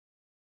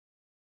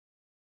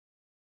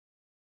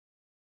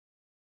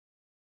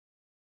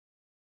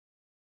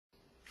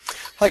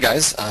Hi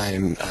guys,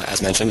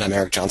 as mentioned, I'm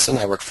Eric Johnson.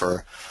 I work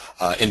for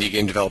indie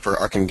game developer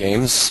Arkham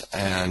Games,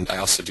 and I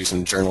also do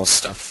some journalist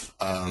stuff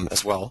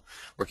as well,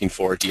 working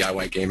for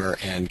DIY Gamer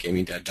and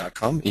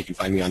GamingDead.com. You can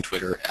find me on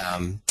Twitter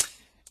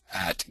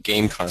at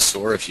Game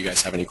Connoisseur if you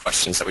guys have any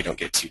questions that we don't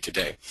get to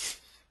today.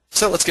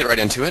 So let's get right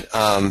into it.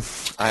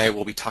 I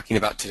will be talking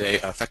about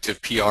today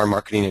effective PR,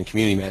 marketing, and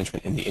community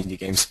management in the indie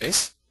game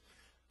space.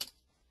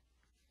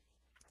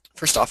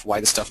 First off,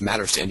 why this stuff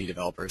matters to indie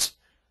developers.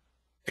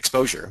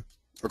 Exposure.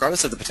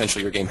 Regardless of the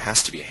potential, your game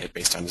has to be a hit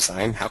based on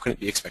design. How can it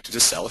be expected to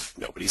sell if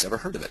nobody's ever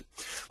heard of it?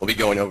 We'll be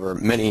going over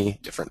many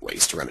different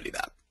ways to remedy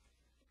that.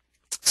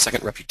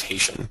 Second,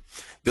 reputation.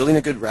 Building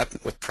a good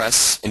rep with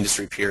press,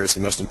 industry peers,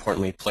 and most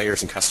importantly,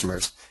 players and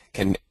customers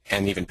and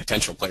even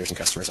potential players and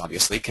customers,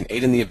 obviously, can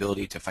aid in the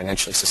ability to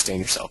financially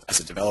sustain yourself as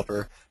a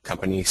developer,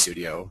 company,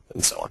 studio,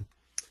 and so on.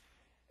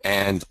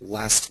 And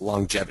last,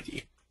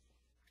 longevity.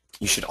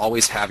 You should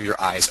always have your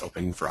eyes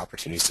open for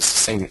opportunities to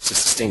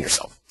sustain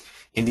yourself.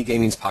 Indie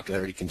gaming's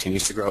popularity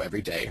continues to grow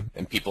every day,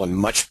 and people in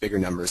much bigger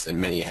numbers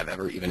than many have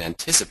ever even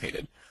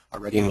anticipated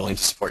are ready and willing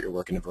to support your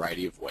work in a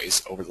variety of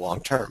ways over the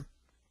long term.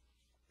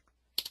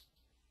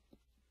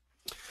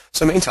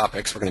 So main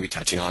topics we're going to be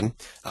touching on.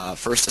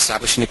 First,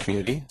 establishing a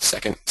community.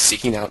 Second,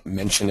 seeking out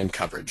mention and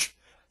coverage.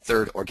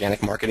 Third,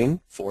 organic marketing.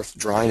 Fourth,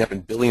 drawing up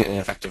and building an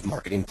effective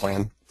marketing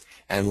plan.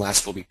 And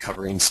last, we'll be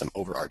covering some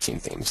overarching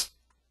themes.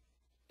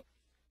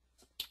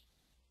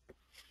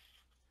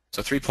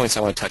 So 3 points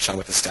I want to touch on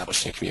with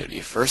establishing a community.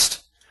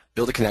 First,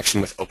 build a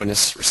connection with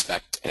openness,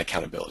 respect, and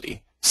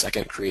accountability.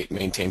 Second, create and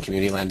maintain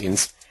community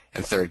landings.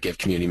 And third, give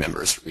community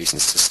members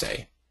reasons to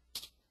stay.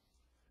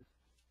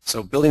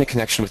 So building a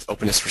connection with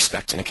openness,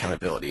 respect, and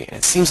accountability. And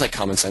it seems like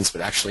common sense,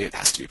 but actually it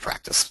has to be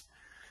practiced.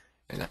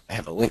 And I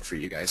have a link for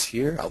you guys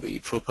here. I'll be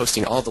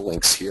posting all the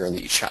links here in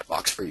the chat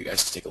box for you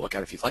guys to take a look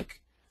at if you'd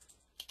like.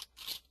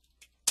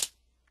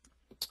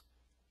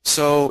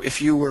 So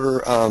if you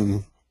were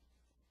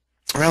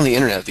around the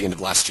internet at the end of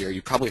last year,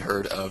 you probably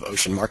heard of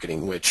Ocean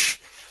Marketing, which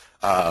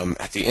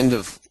at the end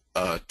of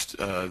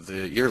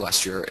the year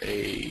last year,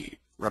 a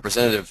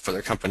representative for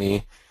their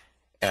company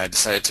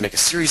decided to make a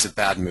series of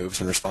bad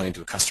moves when responding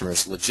to a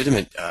customer's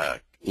legitimate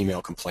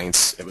email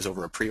complaints. It was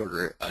over a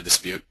pre-order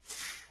dispute.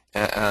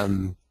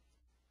 And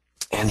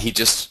he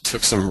just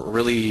took some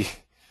really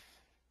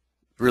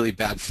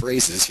bad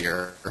phrases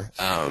here.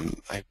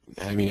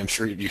 I mean, I'm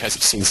sure you guys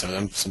have seen some of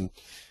them. Some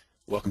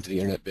 "welcome to the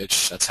internet,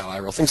 bitch," that's how I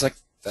roll. Things like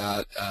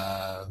that.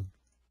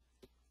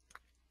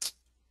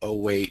 Oh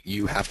wait,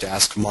 you have to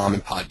ask Mom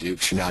and Pa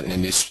Dukes. You're not an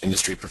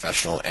industry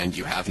professional and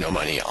you have no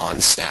money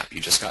on Snap. You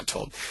just got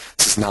told.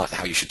 This is not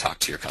how you should talk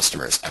to your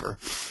customers ever.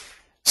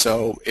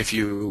 So if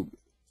you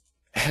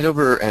head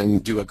over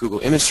and do a Google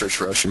image search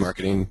for Ocean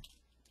Marketing,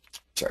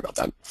 sorry about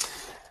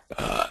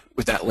that,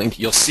 with that link,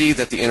 you'll see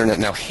that the internet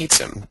now hates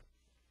him.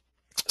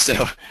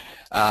 So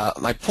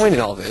my point in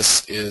all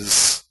this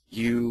is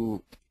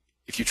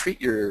if you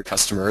treat your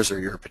customers or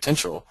your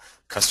potential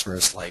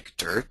customers like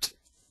dirt,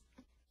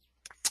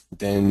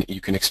 then you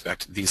can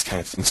expect these kind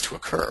of things to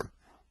occur.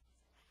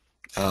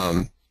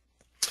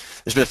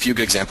 There's been a few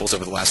good examples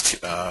over the last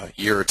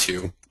year or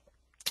two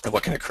of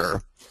what can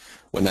occur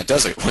when that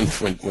does it, when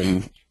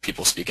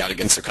people speak out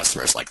against their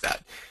customers like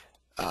that.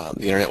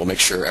 The internet will make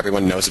sure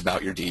everyone knows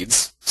about your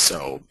deeds.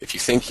 So if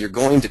you think you're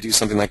going to do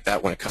something like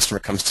that when a customer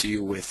comes to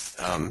you with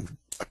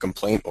a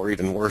complaint, or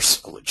even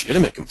worse, a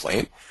legitimate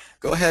complaint,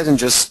 go ahead and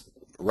just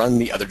run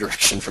the other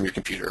direction from your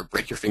computer.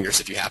 Break your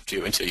fingers if you have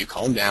to until you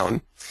calm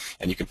down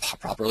and you can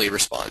properly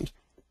respond.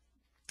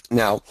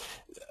 Now,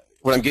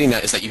 what I'm getting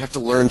at is that you have to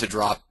learn to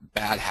drop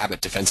bad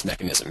habit defense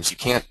mechanisms. You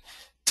can't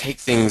take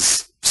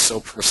things so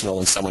personal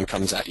when someone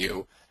comes at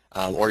you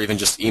or even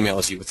just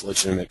emails you with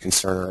legitimate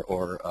concern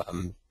or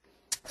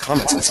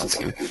comments on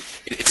something.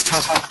 It's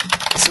tough.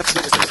 It's tough to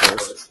do this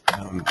first.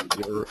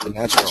 You're a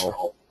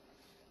natural.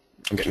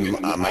 I'm getting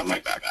my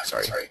feedback.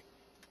 Sorry.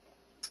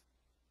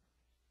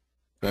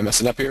 Am I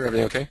messing up here?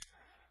 Everything okay?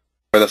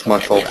 That's my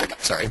fault. Yeah,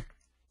 sorry.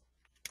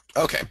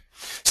 Okay.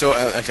 So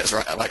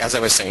as I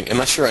was saying,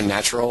 unless you're a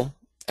natural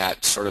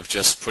at sort of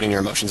just putting your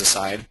emotions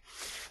aside,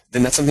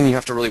 then that's something you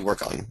have to really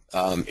work on.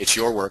 It's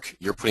your work.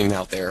 You're putting it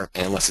out there,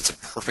 and unless it's a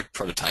perfect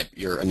prototype,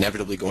 you're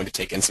inevitably going to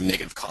take in some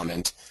negative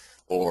comment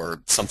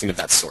or something of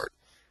that sort.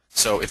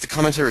 So if the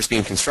commenter is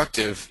being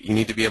constructive, you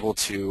need to be able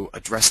to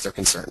address their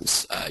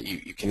concerns.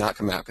 You cannot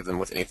come out at them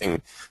with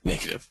anything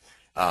negative.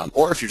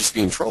 Or if you're just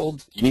being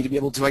trolled, you need to be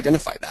able to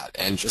identify that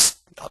and just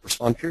not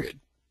respond, period.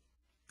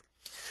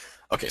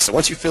 Okay, so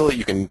once you feel that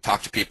you can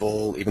talk to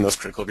people, even those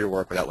critical of your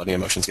work, without letting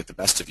emotions get the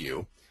best of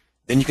you,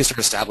 then you can start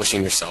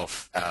establishing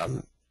yourself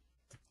and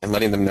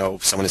letting them know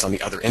someone is on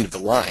the other end of the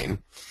line,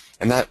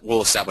 and that will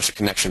establish a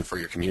connection for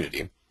your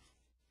community.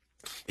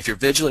 If you're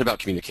vigilant about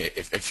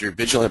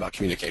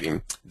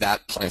communicating,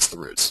 that plants the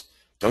roots.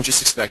 Don't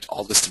just expect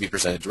all this to be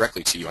presented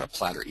directly to you on a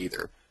platter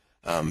either.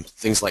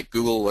 Things like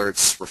Google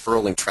Alerts,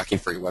 referral link tracking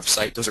for your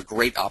website, those are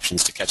great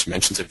options to catch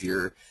mentions of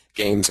your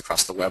games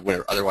across the web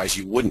where otherwise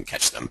you wouldn't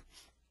catch them.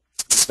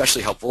 It's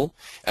especially helpful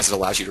as it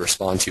allows you to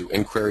respond to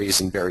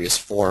inquiries in various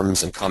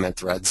forums and comment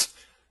threads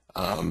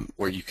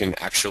where you can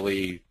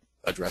actually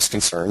address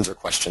concerns or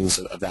questions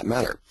of that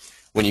matter.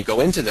 When you go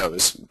into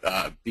those,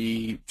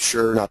 be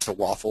sure not to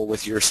waffle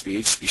with your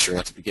speech. Be sure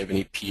not to give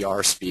any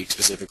PR speak,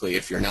 specifically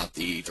if you're not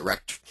the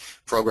direct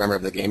programmer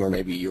of the game or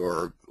maybe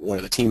you're one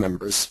of the team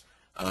members.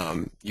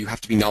 You have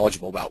to be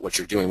knowledgeable about what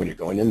you're doing when you're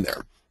going in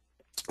there,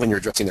 when you're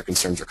addressing their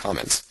concerns or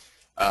comments.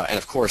 And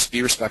of course,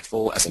 be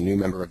respectful as a new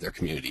member of their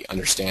community.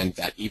 Understand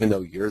that even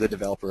though you're the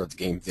developer of the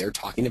game they're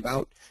talking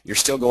about, you're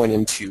still going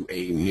into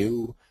a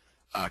new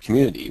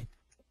community.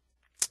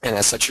 And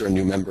as such, you're a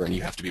new member and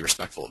you have to be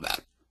respectful of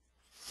that.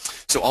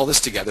 So all this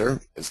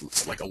together,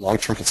 is like a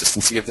long-term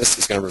consistency of this,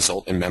 is going to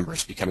result in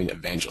members becoming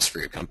evangelists for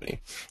your company.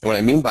 And what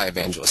I mean by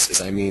evangelists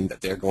is I mean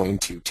that they're going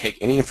to take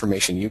any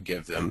information you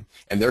give them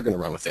and they're going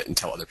to run with it and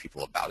tell other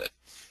people about it.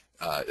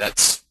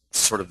 That's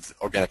sort of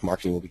organic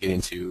marketing we'll be getting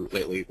into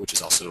lately, which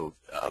is also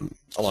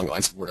along the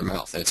lines of word of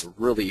mouth. And it's a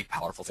really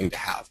powerful thing to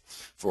have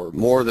for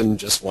more than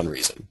just one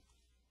reason,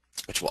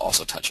 which we'll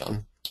also touch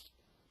on.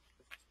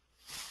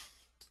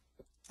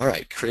 All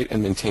right, create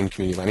and maintain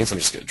community landings. Let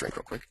me just get a drink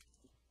real quick.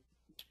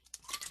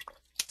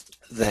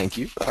 Thank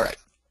you. All right.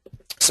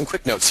 Some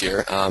quick notes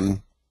here.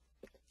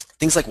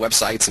 Things like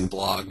websites and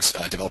blogs,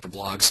 developer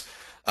blogs,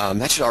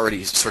 that should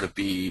already sort of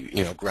be,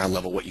 ground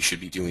level what you should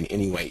be doing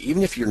anyway.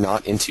 Even if you're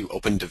not into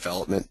open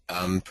development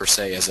per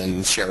se, as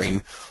in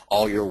sharing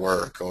all your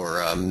work,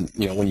 or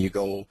when you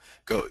go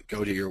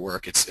to your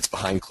work, it's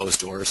behind closed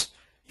doors.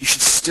 You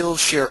should still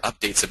share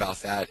updates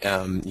about that.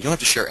 You don't have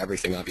to share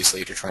everything,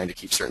 obviously, if you're trying to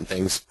keep certain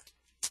things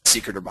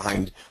secret or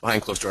behind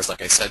closed doors,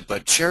 like I said,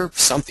 but share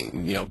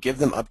something. Give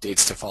them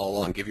updates to follow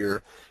along. Give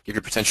your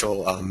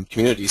potential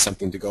community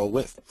something to go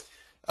with.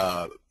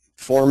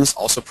 Forums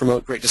also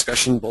promote great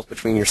discussion, both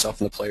between yourself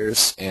and the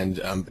players, and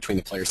between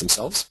the players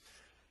themselves.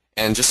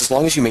 And just as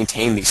long as you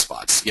maintain these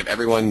spots, give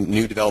everyone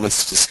new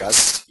developments to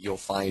discuss, you'll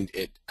find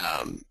it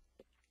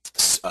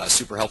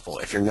super helpful.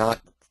 If you're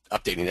not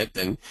updating it,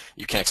 then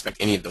you can't expect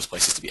any of those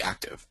places to be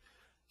active.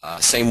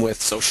 Same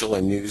with social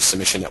and news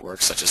submission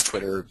networks such as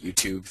Twitter,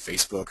 YouTube,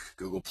 Facebook,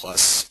 Google+,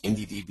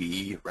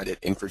 IndieDB, Reddit,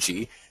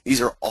 Infogy.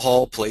 These are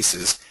all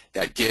places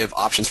that give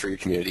options for your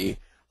community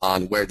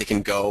on where they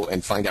can go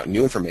and find out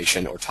new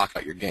information or talk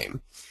about your game.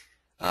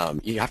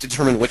 You have to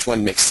determine which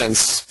one makes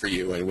sense for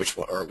you and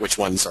which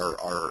ones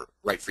are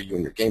right for you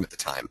in your game at the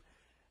time.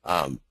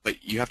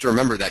 But you have to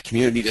remember that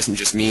community doesn't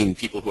just mean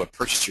people who have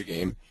purchased your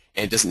game,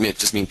 and it doesn't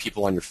just mean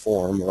people on your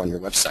forum or on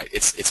your website.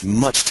 It's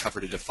much tougher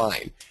to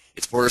define.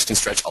 Its borders can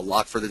stretch a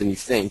lot further than you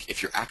think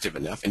if you're active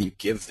enough and you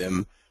give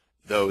them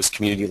those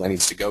community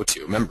landings to go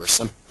to. Remember,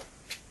 some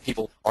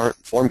people aren't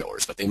forum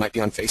goers, but they might be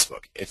on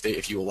Facebook.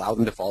 If you allow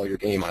them to follow your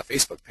game on a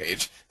Facebook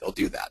page, they'll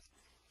do that.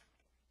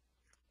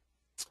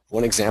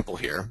 One example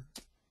here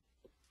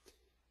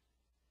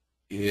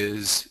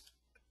is,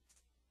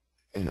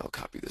 and I'll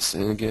copy this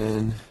in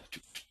again.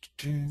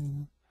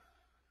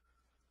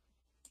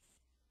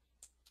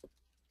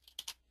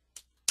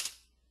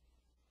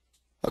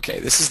 Okay,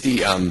 this is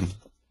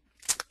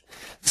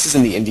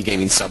in the indie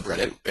gaming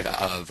subreddit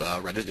of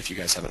Reddit. If you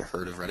guys haven't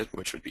heard of Reddit,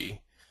 which would be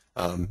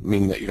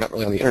mean that you're not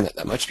really on the internet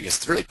that much because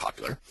it's really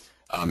popular.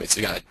 It's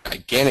got a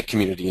gigantic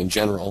community in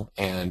general,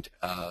 and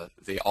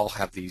they all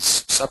have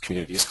these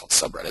sub-communities called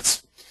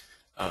subreddits.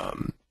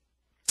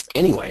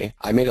 Anyway,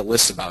 I made a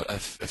list about a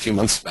few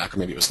months back, or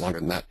maybe it was longer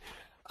than that,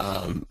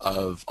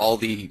 of all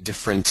the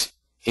different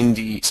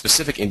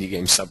specific indie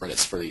game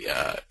subreddits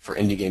for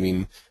indie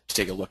gaming to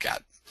take a look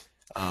at.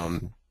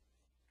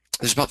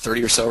 There's about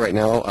 30 or so right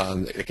now.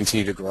 They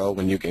continue to grow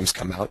when new games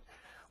come out.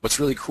 What's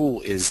really cool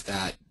is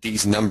that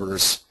these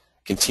numbers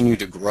continue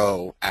to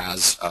grow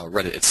as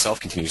Reddit itself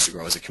continues to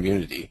grow as a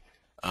community.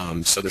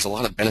 So there's a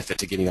lot of benefit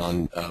to getting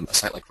on a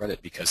site like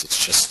Reddit because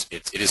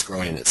it is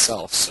growing in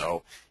itself.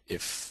 So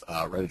if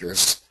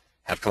Redditors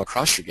have come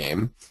across your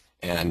game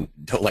and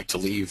don't like to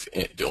leave,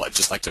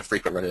 just like to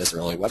frequent Reddit as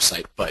their only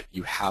website, but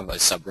you have a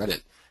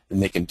subreddit, then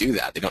they can do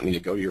that. They don't need to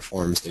go to your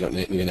forums. They don't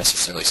need to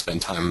necessarily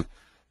spend time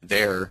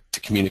there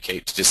to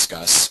communicate, to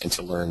discuss, and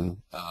to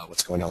learn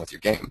what's going on with your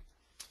game.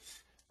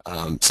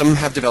 Some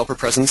have developer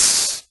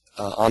presence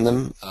on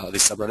them,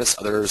 these subreddits.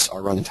 Others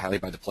are run entirely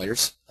by the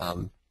players.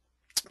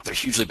 They're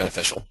hugely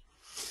beneficial.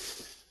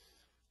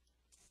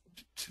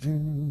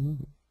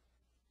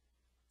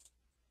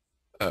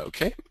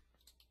 Okay.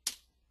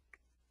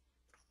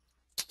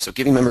 So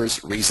giving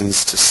members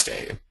reasons to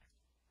stay.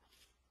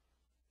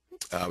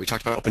 We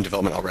talked about open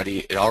development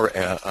already.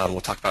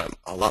 We'll talk about it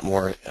a lot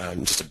more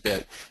in just a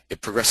bit. It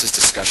progresses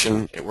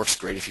discussion. It works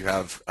great if you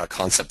have a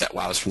concept that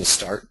wows from the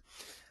start.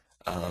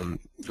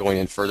 Going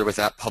in further with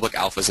that, public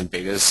alphas and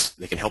betas,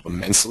 they can help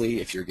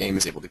immensely if your game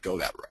is able to go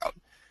that route.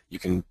 You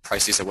can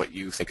price these at what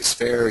you think is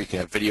fair. You can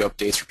have video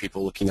updates for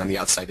people looking on the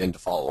outside in to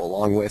follow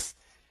along with.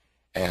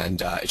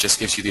 And it just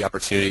gives you the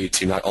opportunity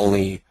to not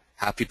only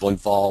have people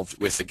involved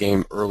with the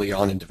game early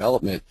on in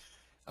development,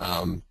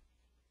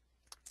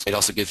 it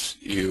also gives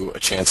you a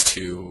chance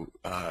to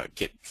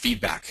get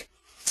feedback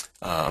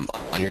on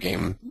your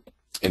game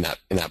in that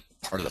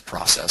part of the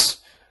process.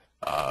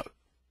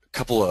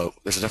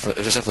 There's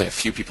definitely a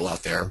few people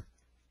out there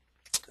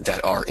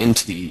that are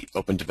into the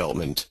open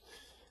development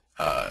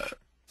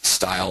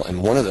style,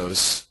 and one of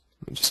those,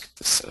 let me just get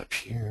this set up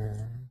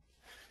here,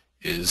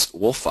 is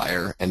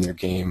Wolfire, and their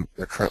game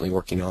they're currently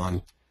working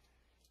on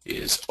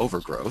is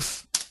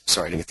Overgrowth.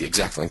 Sorry, I didn't get the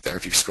exact link there.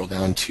 If you scroll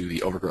down to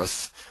the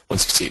Overgrowth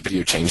 168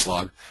 video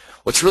changelog,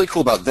 what's really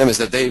cool about them is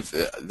that they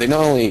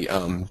not only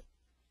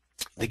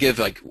they give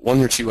like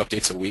 1 or 2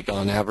 updates a week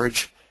on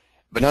average,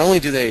 but not only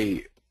do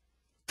they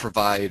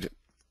provide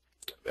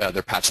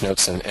their patch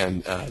notes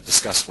and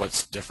discuss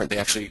what's different, they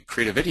actually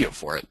create a video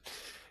for it.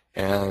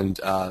 And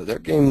their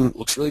game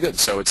looks really good,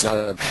 so it's not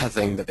a bad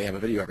thing that they have a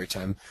video every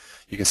time.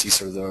 You can see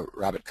sort of the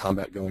rabbit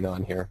combat going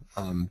on here.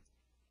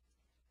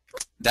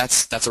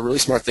 That's a really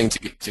smart thing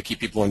to keep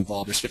people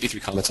involved. There's 53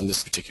 comments on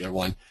this particular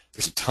one.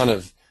 There's a ton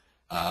of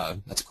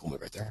that's a cool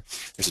move right there.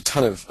 There's a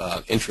ton of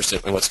interest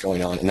in what's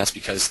going on, and that's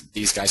because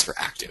these guys are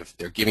active.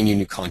 They're giving you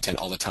new content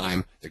all the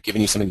time. They're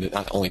giving you something to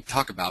not only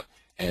talk about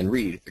and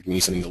read, they're giving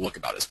you something to look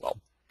about as well,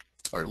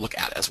 or look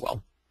at as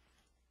well.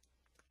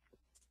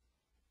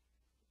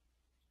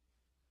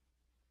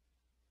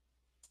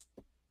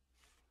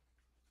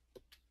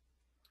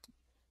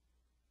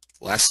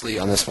 Lastly,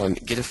 on this one,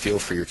 get a feel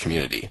for your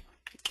community.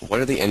 What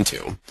are they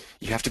into?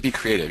 You have to be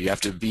creative. You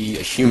have to be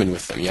a human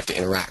with them. You have to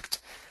interact.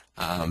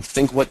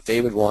 Think what they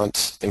would want.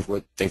 Think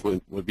what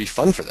would be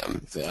fun for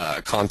them.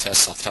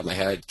 Contests off the top of my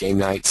head, game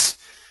nights,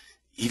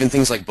 even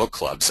things like book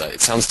clubs.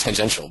 It sounds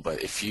tangential,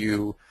 but if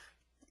you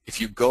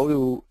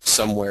go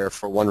somewhere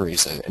for one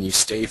reason and you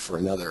stay for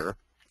another,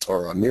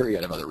 or a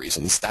myriad of other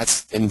reasons,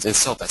 that's in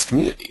itself, that's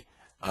community.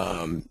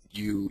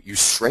 You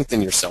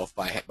strengthen yourself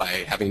by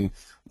having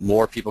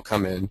more people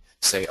come in,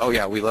 say, oh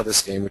yeah, we love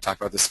this game, we talk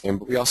about this game,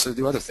 but we also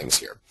do other things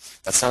here.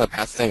 That's not a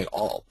bad thing at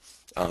all.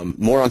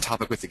 More on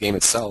topic with the game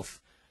itself,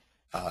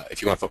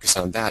 if you want to focus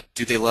on that,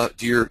 does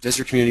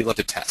your community love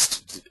to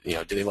test?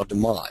 Do they love to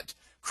mod,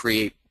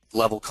 create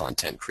level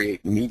content,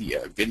 create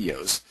media,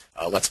 videos,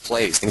 let's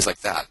plays, things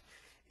like that?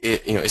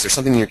 Is there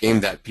something in your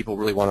game that people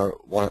really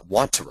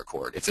want to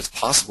record? If it's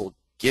possible,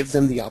 give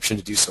them the option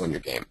to do so in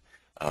your game.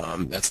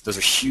 Those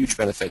are huge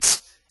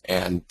benefits,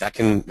 and that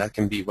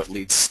can be what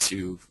leads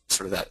to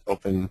sort of that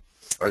open,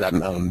 or that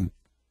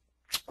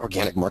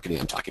organic marketing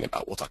I'm talking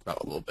about. We'll talk about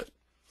it a little bit.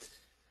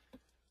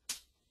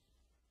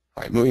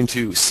 All right, moving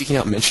to seeking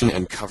out mention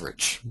and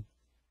coverage.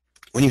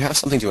 When you have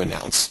something to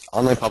announce,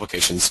 online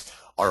publications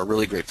are a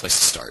really great place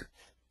to start,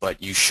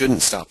 but you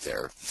shouldn't stop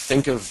there.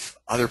 Think of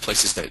other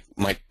places that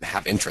might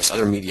have interest,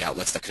 other media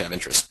outlets that could have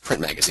interest,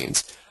 print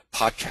magazines,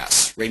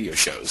 podcasts, radio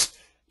shows,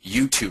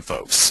 YouTube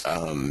folks,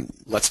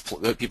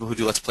 people who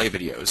do Let's Play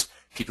videos,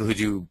 people who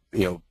do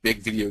big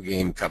video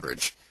game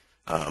coverage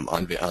on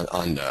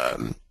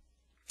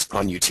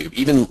YouTube.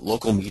 Even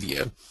local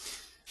media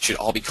should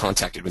all be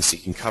contacted when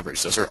seeking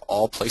coverage. Those are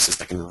all places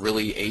that can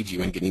really aid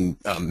you in getting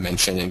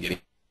mention and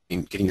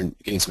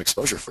getting some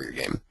exposure for your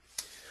game.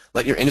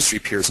 Let your industry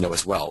peers know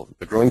as well.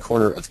 The growing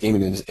corner of the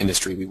gaming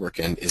industry we work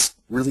in is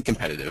really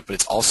competitive, but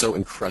it's also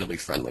incredibly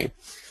friendly.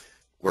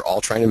 We're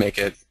all trying to make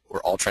it.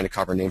 We're all trying to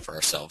carve a name for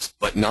ourselves,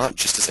 but not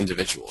just as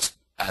individuals.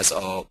 As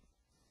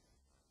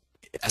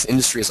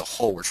industry as a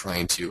whole, we're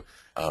trying to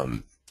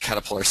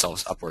catapult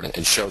ourselves upward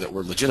and show that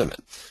we're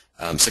legitimate.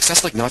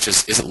 Success like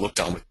Notches isn't looked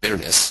on with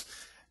bitterness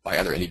by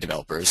other indie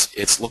developers.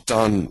 It's looked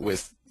on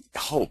with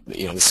hope.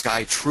 The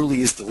sky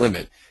truly is the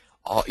limit.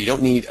 You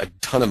don't need a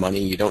ton of money.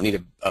 You don't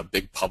need a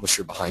big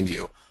publisher behind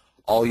you.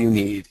 All you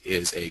need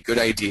is a good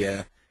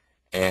idea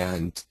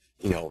and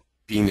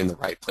being in the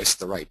right place at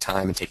the right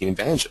time and taking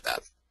advantage of that.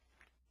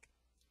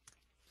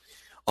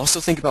 Also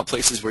think about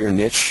places where your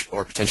niche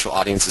or potential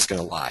audience is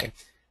going to lie.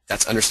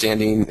 That's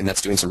understanding, and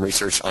that's doing some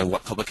research on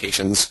what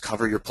publications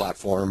cover your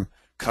platform,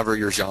 cover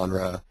your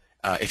genre,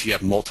 if you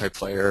have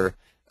multiplayer,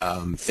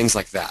 things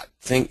like that.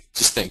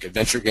 Just think,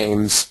 adventure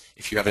games.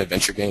 If you have an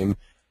adventure game,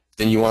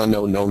 then you want to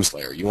know Gnome's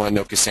Lair. You want to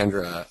know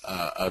Cassandra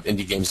of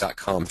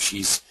IndieGames.com.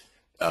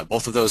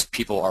 Both of those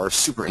people are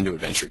super into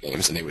adventure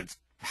games, and they would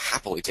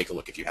happily take a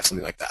look if you have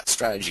something like that.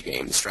 Strategy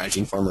games,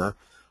 Strategy Informer,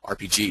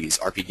 RPGs,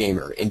 RP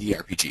Gamer, Indie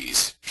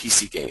RPGs,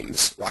 PC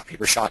games, Rock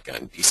Paper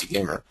Shotgun, PC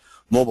Gamer,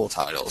 mobile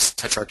titles,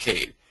 Touch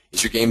Arcade.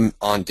 Is your game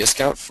on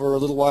discount for a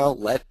little while?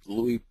 Let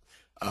Louis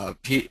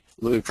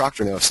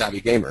Proctor know of Savvy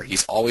Gamer.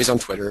 He's always on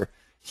Twitter.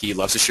 He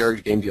loves to share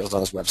game deals on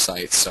his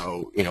website,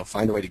 so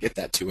find a way to get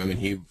that to him,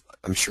 and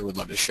I'm sure would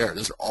love to share.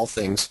 Those are all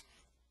things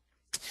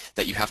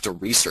that you have to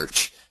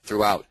research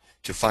throughout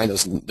to find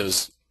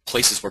those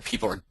places where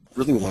people are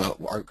going to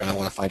want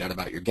to find out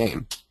about your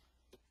game.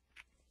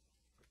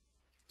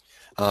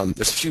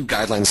 There's a few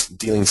guidelines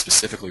dealing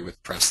specifically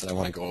with press that I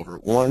want to go over.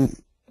 One,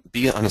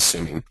 be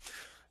unassuming.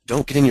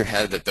 Don't get in your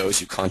head that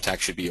those you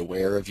contact should be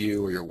aware of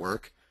you or your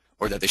work,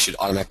 or that they should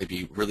automatically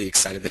be really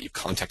excited that you've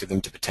contacted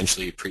them to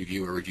potentially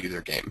preview or review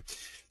their game.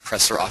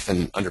 Press are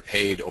often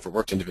underpaid,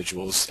 overworked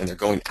individuals, and they're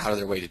going out of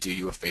their way to do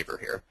you a favor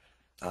here.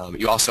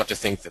 You also have to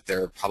think that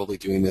they're probably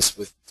doing this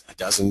with a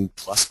dozen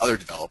plus other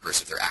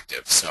developers if they're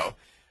active. So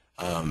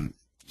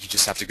you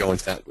just have to go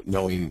into that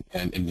knowing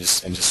and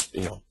just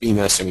being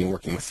unassuming and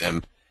working with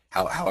them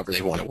however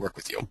they want to work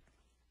with you.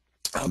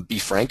 Be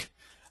frank.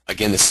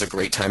 Again, this is a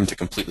great time to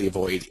completely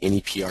avoid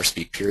any PR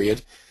speak,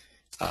 period.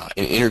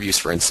 In interviews,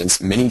 for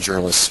instance, many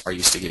journalists are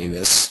used to getting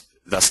this,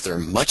 thus they're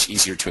much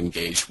easier to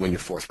engage when you're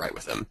forthright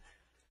with them.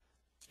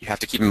 You have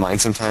to keep in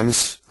mind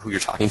sometimes who you're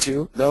talking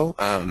to, though.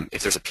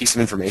 If there's a piece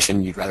of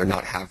information you'd rather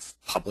not have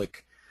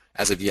public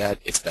as of yet,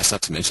 it's best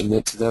not to mention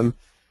it to them.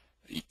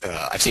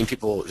 I've seen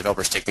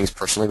developers take things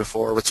personally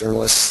before with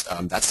journalists.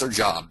 That's their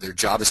job. Their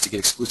job is to get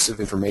exclusive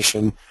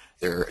information.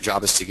 Their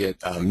job is to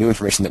get new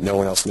information that no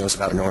one else knows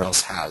about or no one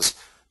else has.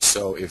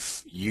 So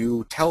if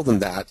you tell them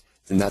that,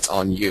 then that's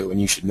on you, and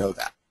you should know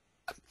that.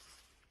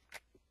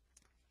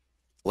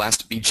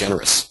 Last, be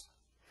generous.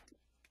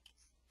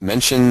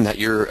 Mention that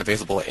you're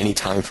available at any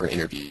time for an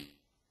interview.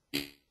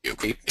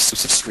 Create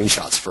exclusive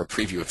screenshots for a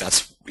preview if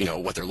that's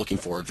what they're looking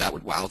for. That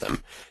would wow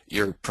them.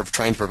 You're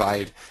trying to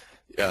provide.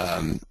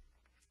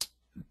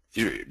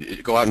 You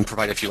go out and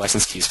provide a few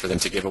license keys for them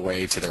to give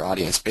away to their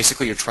audience.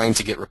 Basically, you're trying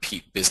to get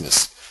repeat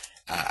business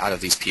out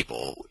of these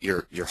people.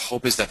 Your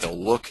hope is that they'll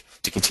look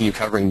to continue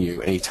covering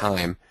you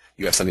anytime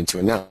you have something to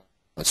announce.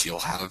 You'll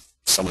have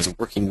someone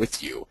working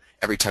with you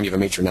every time you have a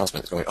major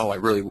announcement going, oh,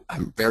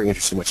 I'm very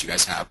interested in what you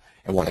guys have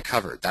and want to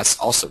cover. That's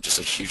also just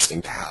a huge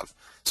thing to have.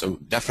 So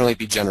definitely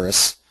be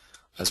generous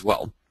as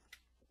well.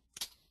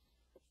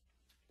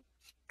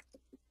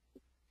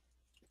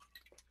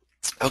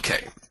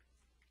 Okay,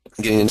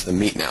 getting into the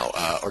meat now.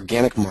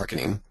 Organic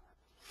marketing.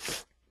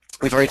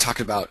 We've already talked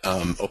about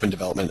open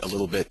development a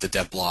little bit, the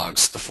dev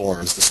blogs, the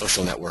forums, the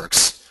social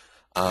networks.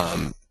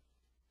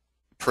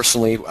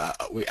 Personally,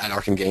 at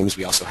Arkham Games,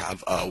 we also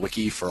have a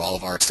wiki for all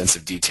of our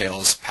extensive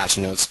details, patch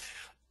notes.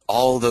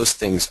 All those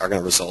things are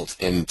going to result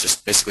in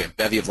just basically a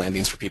bevy of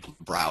landings for people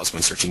to browse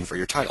when searching for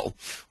your title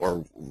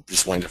or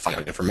just wanting to find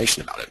out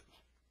information about it.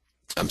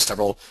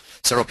 Several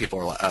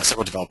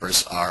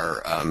developers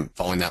are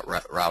following that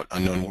route.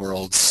 Unknown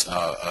Worlds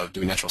of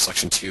doing natural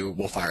selection 2,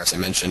 Wolfire, as I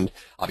mentioned.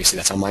 Obviously,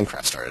 that's how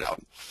Minecraft started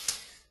out.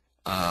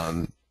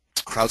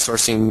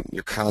 Crowdsourcing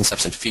your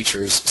concepts and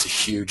features is a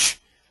huge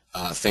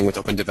thing with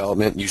open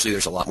development. Usually,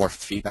 there's a lot more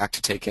feedback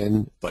to take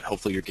in, but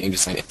hopefully, your game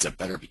design ends up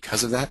better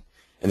because of that.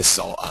 And this is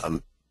all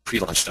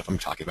pre-launch stuff I'm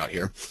talking about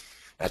here.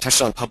 I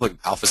touched on public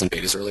alphas and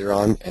betas earlier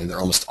on, and they're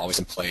almost always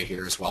in play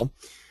here as well.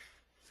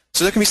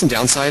 So there can be some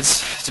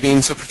downsides to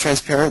being so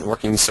transparent and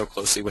working so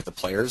closely with the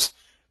players,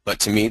 but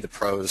to me, the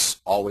pros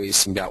always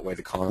seem to outweigh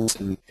the cons,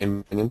 in my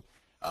opinion.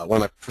 One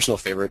of my personal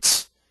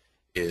favorites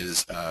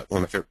is, one of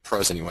my favorite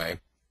pros anyway,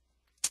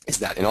 is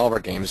that in all of our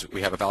games,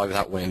 we have a Valley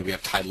Without Wind, we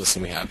have Tideless,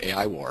 and we have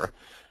AI War.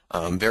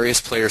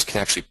 Various players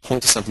can actually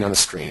point to something on the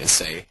screen and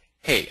say,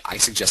 hey, I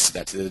suggested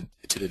that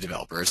to the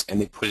developers, and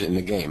they put it in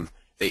the game.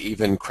 They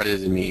even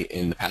credited me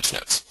in the patch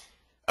notes.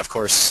 Of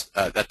course,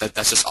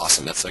 that's just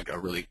awesome. That's like a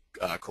really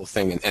cool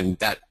thing, and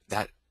that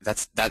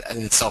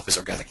in itself is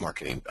organic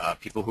marketing.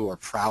 People who are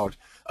proud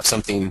of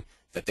something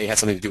that they had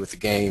something to do with the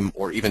game,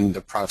 or even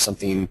they're proud of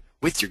something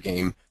with your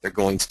game, they're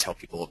going to tell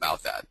people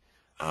about that.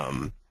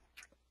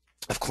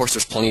 Of course,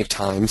 there's plenty of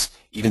times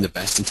even the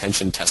best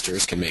intentioned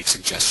testers can make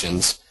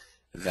suggestions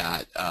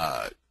that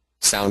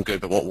sound good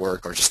but won't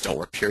work, or just don't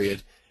work,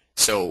 period.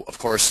 So, of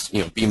course,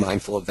 be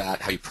mindful of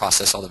that, how you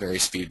process all the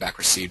various feedback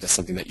received. That's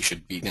something that you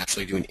should be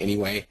naturally doing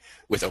anyway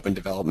with open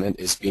development,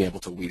 is being able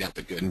to weed out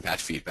the good and bad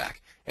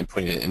feedback and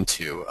putting it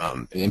into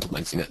and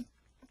implementing it.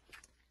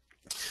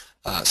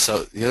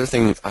 So the other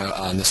thing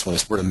on this one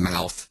is word of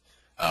mouth,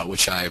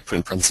 which I put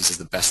in parentheses as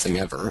the best thing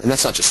ever. And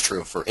that's not just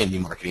true for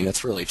indie marketing.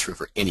 That's really true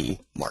for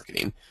any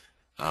marketing.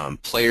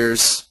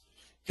 Players,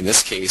 in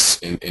this case,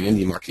 in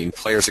indie marketing,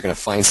 players are going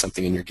to find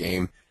something in your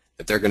game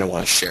that they're going to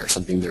want to share,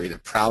 something they're either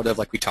proud of,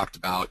 like we talked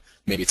about,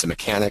 maybe it's a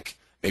mechanic,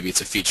 maybe it's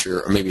a feature,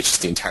 or maybe it's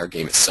just the entire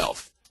game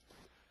itself.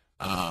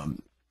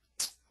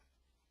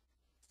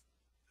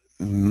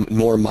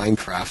 More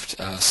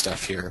Minecraft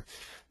stuff here.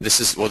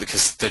 This is, well,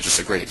 because they're just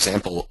a great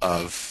example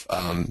of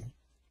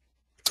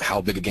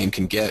how big a game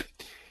can get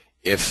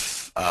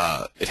if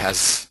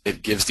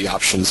it gives the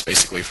options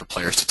basically for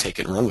players to take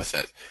it and run with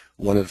it.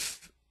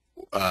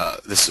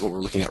 This is what we're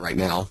looking at right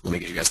now. Let me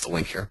get you guys the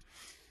link here.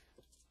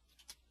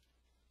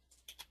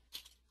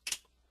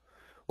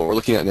 What we're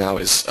looking at now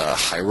is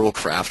Hyrule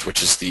Craft,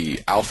 which is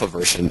the alpha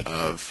version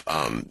of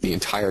the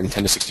entire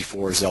Nintendo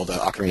 64 Zelda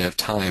Ocarina of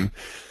Time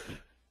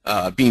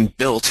being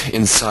built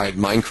inside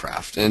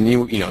Minecraft. And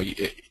you know,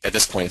 at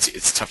this point,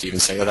 it's tough to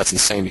even say, oh, that's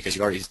insane, because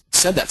you've already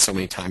said that so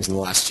many times in the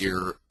last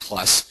year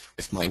plus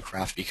with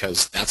Minecraft,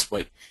 because that's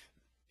what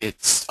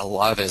a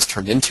lot of it has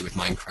turned into with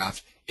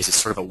Minecraft. Is it's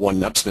sort of a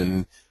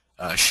one-upsman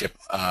ship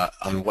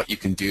on what you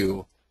can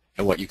do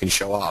and what you can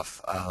show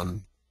off.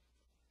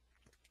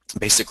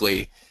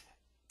 Basically,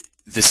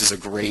 this is a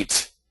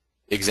great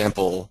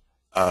example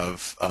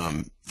of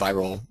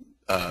viral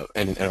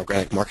and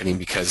organic marketing,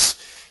 because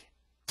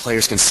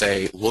players can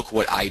say, "Look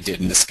what I did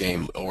in this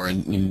game," or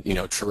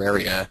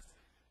Terraria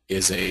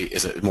is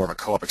a more of a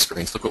co-op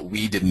experience. Look what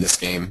we did in this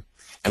game,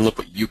 and look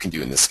what you can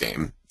do in this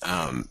game.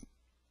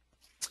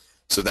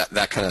 So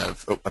that kind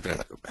of, I better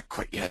not go back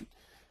quite yet.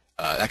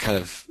 That kind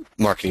of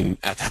marketing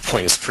at that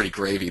point is pretty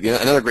gravy.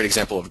 Another great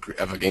example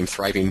of a game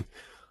thriving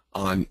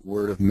on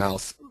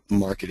word-of-mouth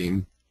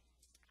marketing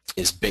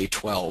is Bay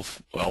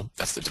 12. Well,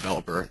 that's the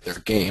developer. Their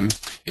game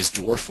is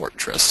Dwarf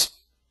Fortress.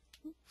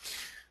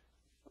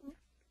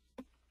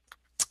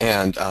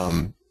 And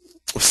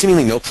with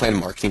seemingly no planned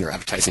marketing or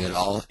advertising at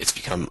all, it's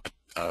become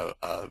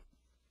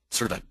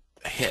sort of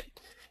a hit.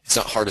 It's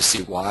not hard to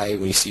see why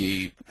when you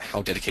see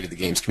how dedicated the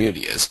game's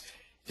community is.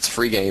 It's a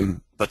free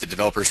game, but the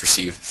developers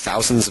receive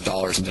thousands of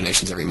dollars in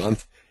donations every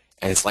month,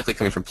 and it's likely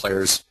coming from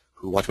players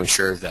who want to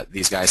ensure that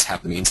these guys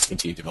have the means to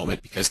continue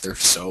development because they're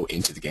so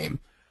into the game.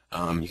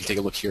 You can take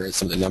a look here at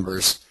some of the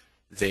numbers.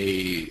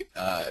 They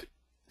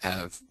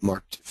have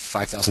marked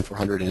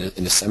 5,400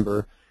 in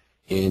December.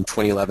 In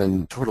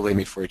 2011, total they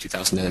made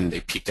 42,000, and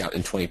they peaked out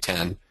in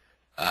 2010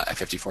 at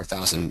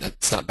 54,000.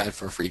 That's not bad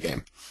for a free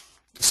game.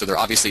 So they're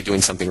obviously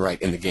doing something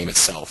right in the game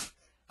itself,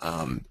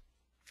 and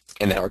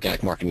that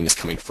organic marketing is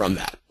coming from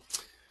that.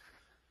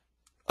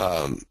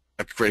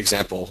 A great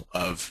example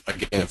of,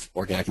 again, of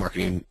organic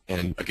marketing,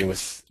 and again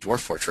with Dwarf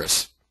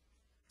Fortress,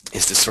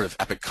 is this sort of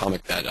epic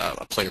comic that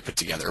a player put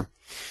together.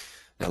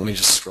 Now let me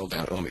just scroll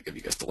down. Let me give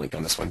you guys the link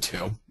on this one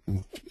too.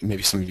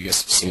 Maybe some of you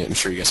guys have seen it. I'm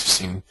sure you guys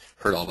have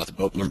heard all about the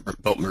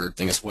boat murder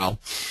thing as well.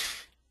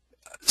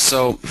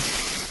 So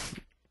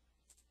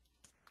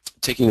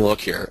taking a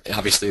look here,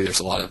 obviously there's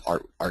a lot of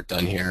art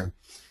done here.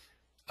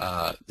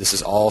 This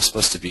is all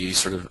supposed to be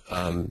sort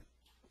of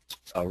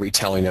a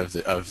retelling of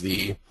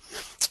the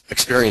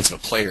experience of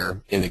a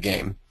player in the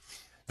game.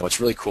 Now what's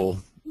really cool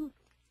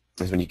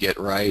is when you get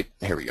right,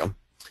 here we go,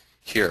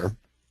 here,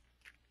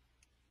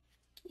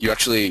 you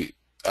actually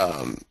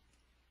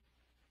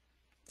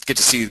get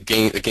to see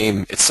the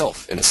game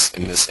itself in this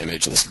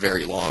image, in this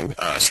very long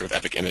sort of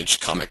epic image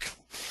comic.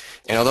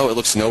 And although it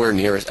looks nowhere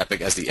near as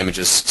epic as the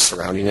images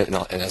surrounding it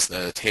and as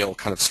the tale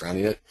kind of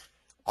surrounding it,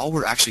 all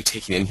we're actually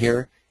taking in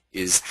here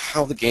is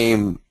how the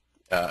game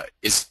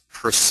is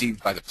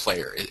perceived by the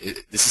player.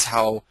 This is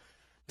how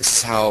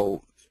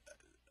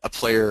a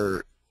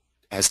player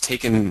has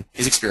taken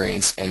his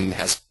experience and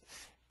has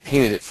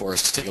painted it for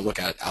us to take a look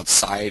at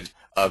outside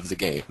of the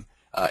game.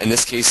 In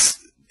this case,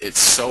 it's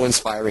so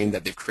inspiring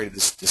that they've created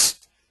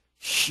this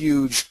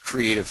huge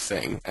creative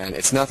thing, and it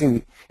has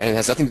nothing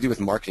to do with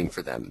marketing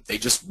for them. They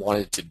just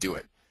wanted to do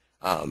it.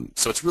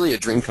 So it's really a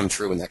dream come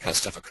true when that kind of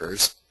stuff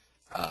occurs.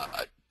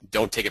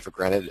 Don't take it for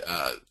granted.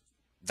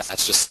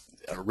 That's just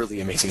really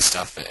amazing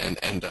stuff,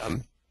 and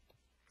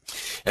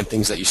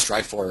things that you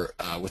strive for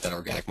with that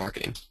organic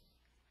marketing.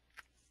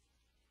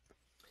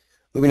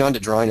 Moving on to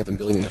drawing up and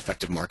building an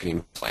effective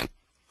marketing plan.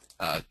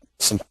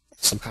 Some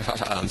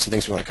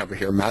things we want to cover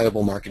here: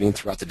 malleable marketing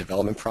throughout the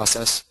development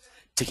process,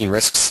 taking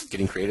risks,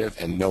 getting creative,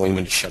 and knowing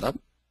when to shut up.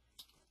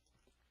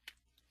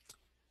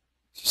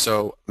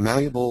 So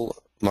malleable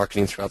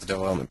marketing throughout the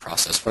development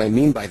process. What I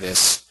mean by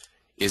this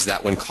is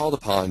that when called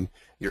upon,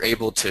 you're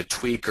able to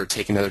tweak or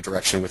take another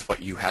direction with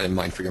what you had in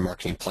mind for your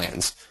marketing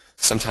plans.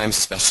 Sometimes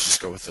it's best to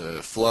just go with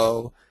the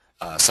flow.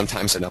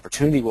 Sometimes an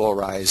opportunity will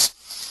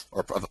arise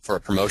or for a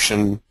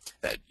promotion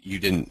that you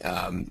didn't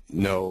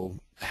know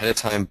ahead of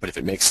time, but if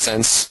it makes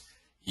sense,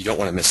 you don't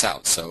want to miss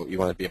out. So you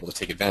want to be able to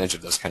take advantage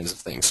of those kinds of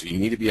things. So you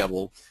need to be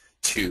able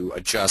to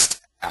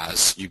adjust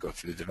as you go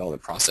through the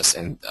development process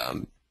and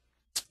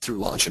through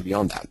launch and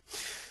beyond that.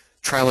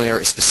 Trial and error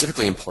is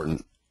specifically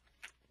important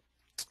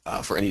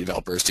for any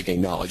developers to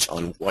gain knowledge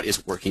on what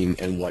is working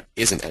and what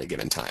isn't at a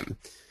given time.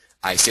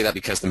 I say that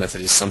because the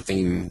method is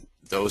something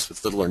those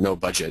with little or no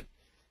budget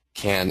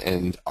can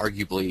and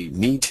arguably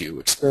need to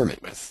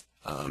experiment with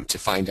to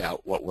find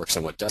out what works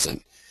and what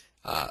doesn't.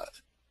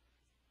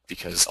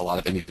 Because a lot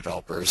of indie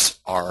developers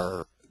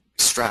are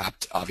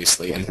strapped,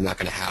 obviously, and they're not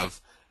going to have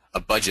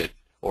a budget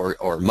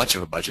or much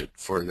of a budget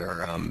for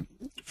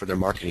their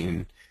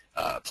marketing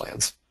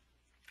plans.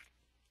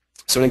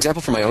 So an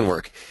example from my own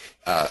work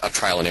of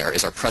trial and error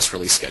is our press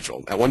release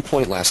schedule. At one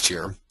point last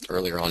year,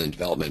 earlier on in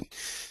development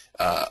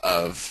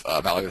of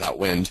Valley Without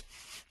Wind,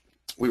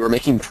 we were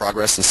making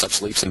progress in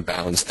such leaps and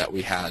bounds that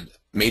we had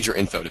major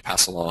info to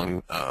pass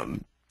along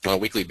on a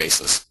weekly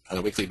basis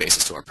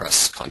to our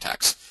press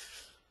contacts.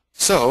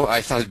 So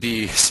I thought it'd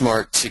be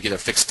smart to get a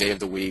fixed day of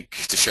the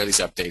week to share these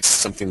updates,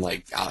 something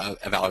like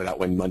Valley Without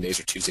Wind Mondays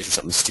or Tuesdays or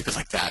something stupid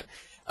like that,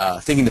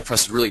 thinking the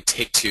press would really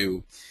take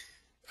to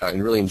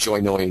and really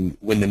enjoy knowing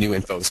when the new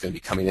info is going to be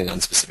coming in on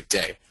a specific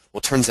day. Well,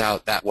 it turns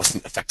out that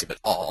wasn't effective at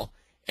all,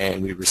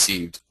 and we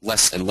received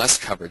less and less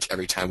coverage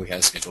every time we had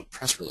a scheduled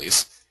press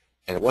release.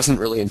 And it wasn't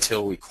really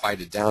until we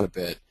quieted down a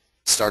bit,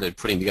 started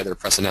putting together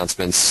press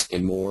announcements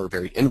in more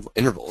varied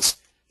intervals,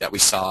 that we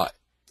saw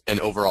an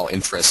overall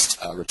interest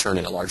return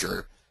and a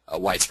larger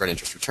widespread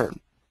interest return.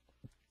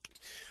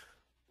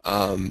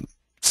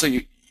 So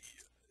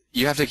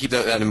you have to keep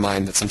that in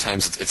mind, that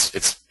sometimes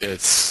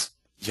it's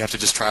you have to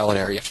just trial and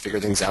error. You have to figure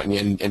things out.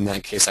 And in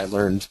that case, I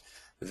learned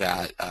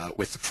that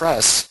with the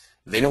press,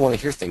 they don't want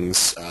to hear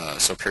things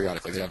so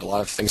periodically. They have a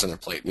lot of things on their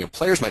plate. You know,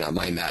 players might not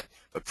mind that,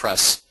 but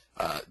press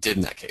did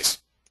in that case.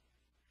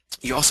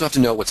 You also have to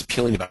know what's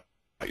appealing about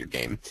your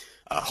game.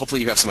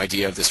 Hopefully you have some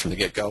idea of this from the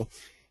get-go.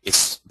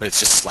 But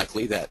it's just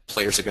likely that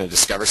players are going to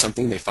discover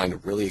something they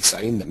find really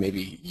exciting that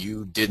maybe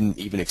you didn't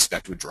even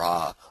expect would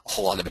draw a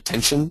whole lot of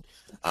attention.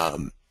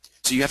 So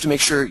you have to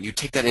make sure you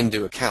take that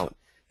into account,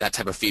 that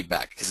type of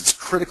feedback, because it's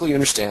critical you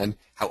understand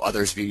how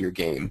others view your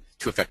game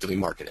to effectively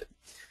market it.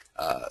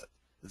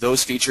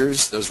 Those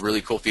features, those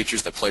really cool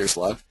features that players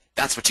love,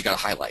 that's what you got to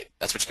highlight.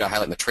 That's what you got to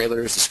highlight in the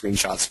trailers, the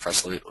screenshots,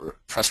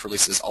 press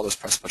releases, all those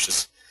press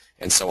pushes,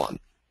 and so on.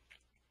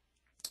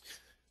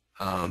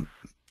 An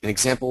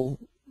example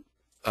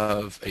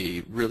of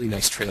a really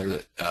nice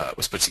trailer that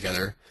was put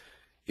together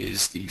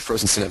is the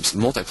Frozen Synapse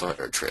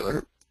multiplayer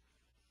trailer,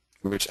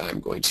 which I'm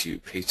going to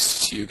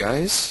paste to you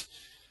guys,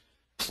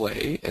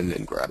 play, and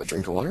then grab a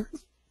drink of water.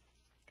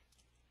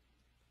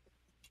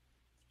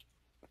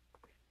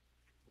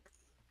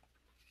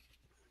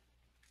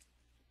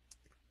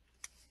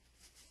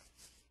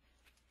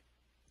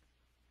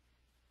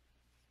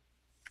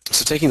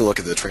 So taking a look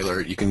at the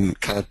trailer, you can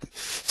kind of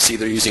see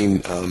they're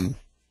using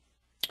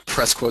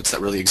press quotes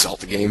that really exalt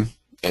the game.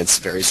 And it's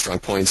very strong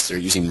points. They're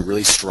using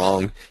really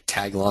strong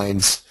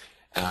taglines,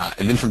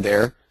 and then from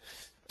there,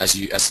 as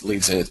it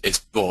leads in,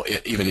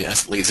 even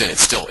as it leads in,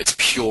 it's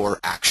pure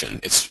action.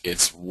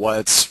 It's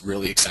what's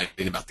really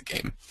exciting about the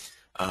game.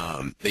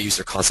 They use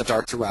their concept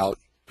art throughout,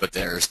 but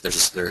there's a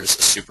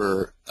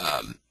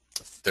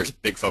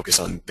big focus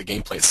on the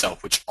gameplay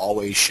itself, which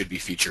always should be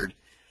featured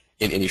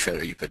in any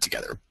trailer you put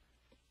together.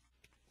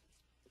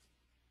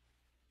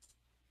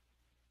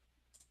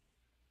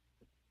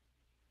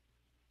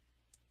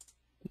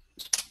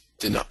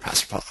 Did not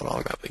pass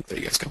along that link. There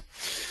you guys go.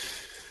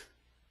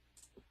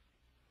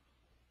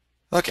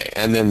 Okay,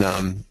 and then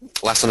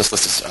last on this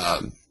list is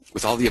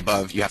with all the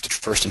above, you have to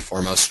first and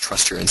foremost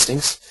trust your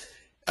instincts.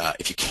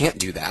 If you can't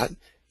do that,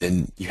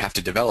 then you have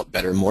to develop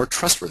better, more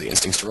trustworthy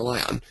instincts to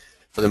rely on.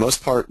 For the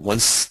most part,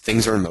 once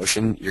things are in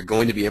motion, you're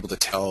going to be able to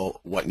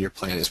tell what in your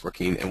plan is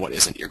working and what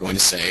isn't. You're going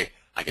to say,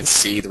 I can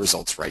see the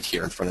results right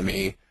here in front of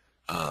me.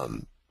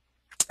 And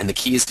the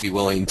key is to be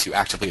willing to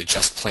actively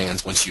adjust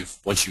plans once you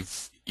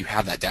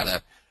have that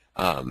data,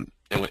 and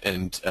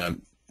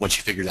once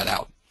you figure that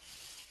out.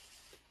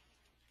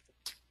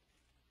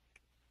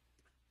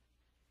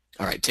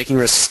 All right, taking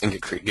risks and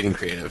getting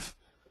creative.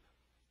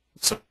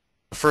 So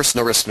first,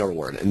 no risk, no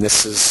reward, and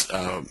this is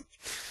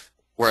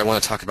where I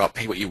want to talk about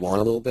pay what you want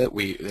a little bit.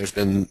 There's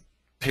been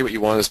pay what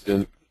you want has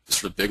been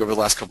sort of big over the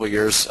last couple of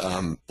years,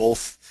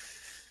 both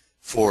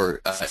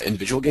for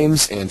individual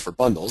games and for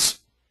bundles,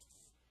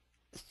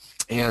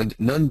 and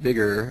none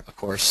bigger, of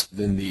course,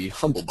 than the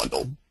Humble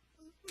Bundle,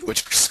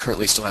 which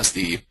currently still has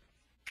the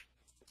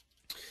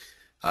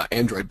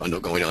Android bundle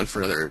going on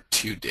for another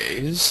 2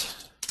 days.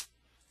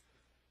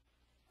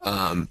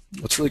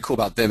 What's really cool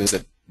about them is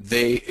that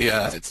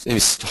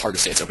it's hard to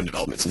say it's open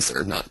development since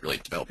they're not really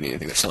developing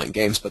anything, they're selling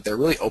games, but they're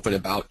really open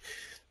about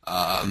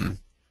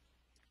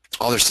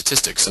all their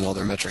statistics and all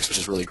their metrics, which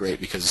is really great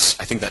because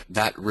I think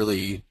that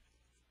really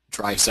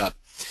drives up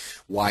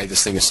why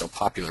this thing is so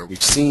popular.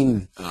 We've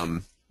seen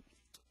kind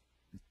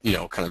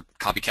of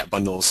copycat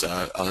bundles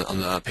on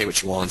the pay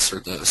what you want or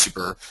the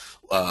super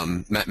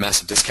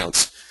massive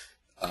discounts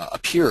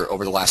appear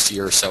over the last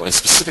year or so, and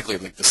specifically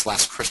like this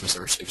last Christmas,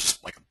 it was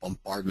just like a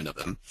bombardment of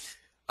them.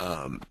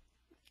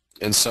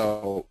 And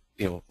so,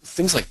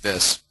 things like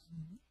this.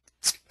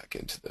 Let's get back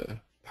into the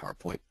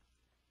PowerPoint.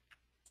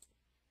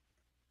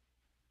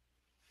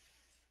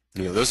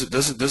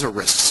 Those are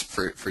risks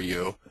for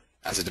you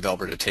as a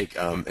developer to take,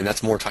 and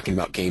that's more talking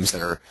about games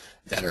that are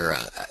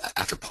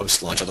after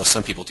post-launch. Although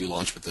some people do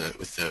launch with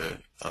the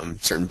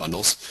certain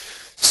bundles.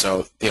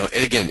 So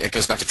again, it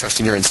goes back to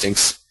trusting your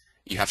instincts.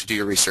 You have to do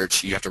your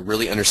research. You have to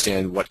really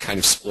understand what kind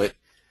of split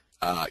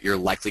you're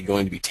likely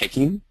going to be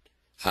taking,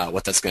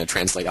 what that's going to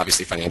translate,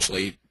 obviously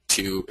financially,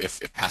 to if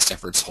past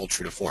efforts hold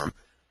true to form.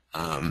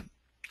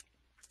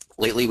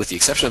 Lately, with the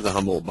exception of the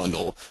Humble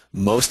Bundle,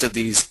 most of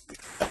these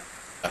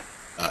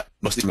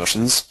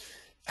promotions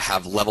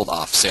have leveled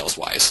off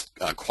sales-wise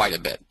quite a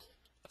bit.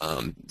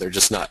 They're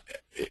just not.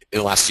 In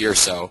the last year or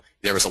so,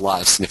 there was a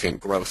lot of significant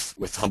growth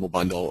with Humble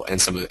Bundle,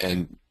 and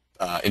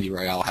Indie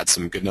Royale had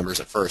some good numbers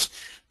at first,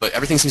 but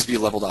everything seems to be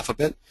leveled off a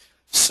bit.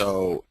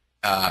 So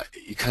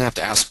you kind of have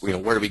to ask,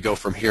 where do we go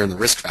from here in the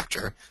risk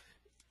factor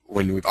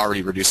when we've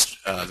already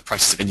reduced the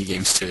prices of indie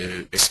games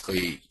to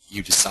basically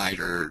you decide,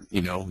 or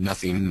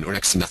nothing or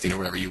next to nothing or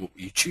whatever you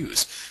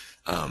choose.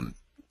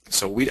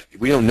 So we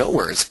don't know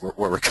where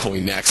we're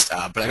going next,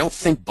 but I don't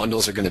think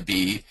bundles are going to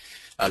be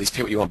these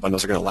pay what you want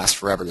bundles are going to last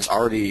forever. There's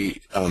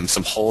already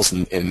some holes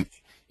in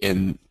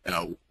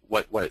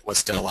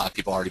what's done. A lot of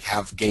people already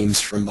have games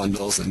from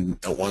bundles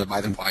and don't want to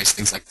buy them twice,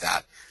 things like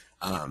that.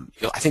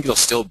 I think it'll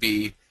still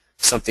be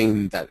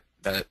something that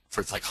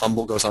for like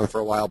Humble goes on for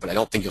a while, but I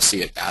don't think you'll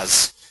see it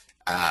as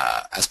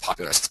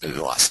popular as it's been in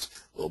the last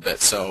little bit.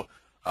 So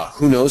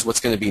who knows what's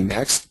going to be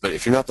next? But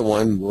if you're not the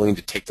one willing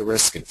to take the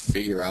risk and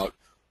figure out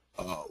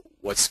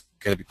what's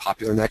going to be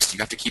popular next, you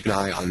have to keep an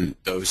eye on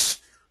those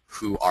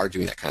who are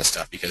doing that kind of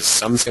stuff, because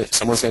someone's going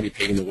to be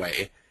paving the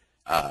way,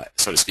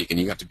 so to speak, and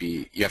you have to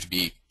be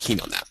keen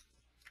on that.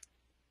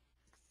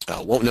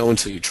 won't know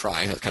until you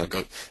try. That kind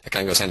of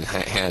goes hand in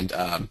hand.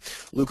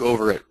 Luke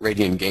over at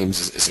Radiant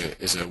Games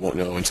is a won't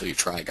know until you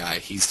try guy.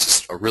 He's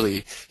just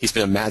he's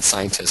been a mad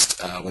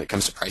scientist when it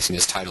comes to pricing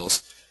his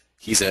titles.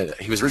 He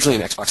was originally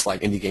an Xbox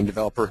Live indie game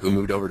developer who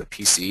moved over to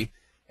PC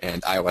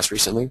and iOS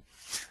recently.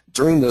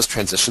 During those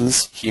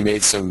transitions, he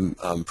made some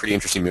pretty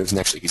interesting moves, and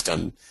actually he's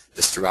done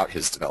this throughout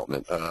his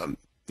development.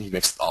 He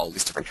makes all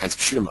these different kinds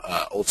of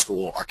old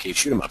school arcade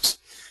shoot 'em ups.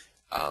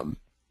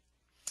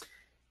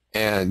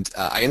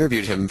 I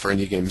interviewed him for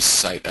indie games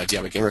site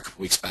Diablo Gamer a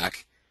couple weeks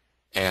back,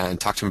 and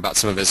talked to him about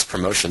some of his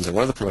promotions. And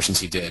one of the promotions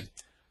he did,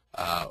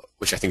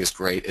 which I think is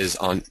great, is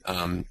on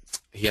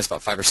he has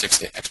about 5 or 6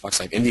 Xbox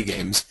Live indie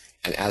games,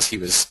 and as he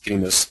was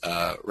getting those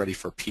ready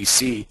for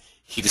PC,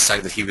 he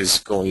decided that he was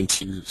going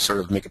to sort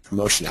of make a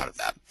promotion out of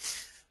that.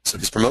 So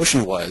his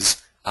promotion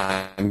was,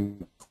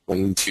 I'm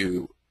going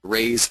to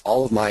raise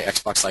all of my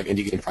Xbox Live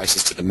indie game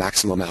prices to the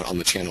maximum amount on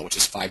the channel, which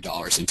is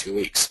 $5 in 2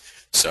 weeks.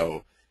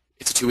 So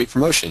it's a 2-week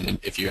promotion, and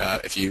if you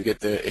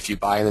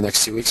buy in the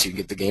next 2 weeks, you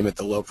get the game at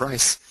the low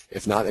price.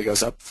 If not, it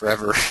goes up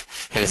forever,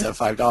 and it's at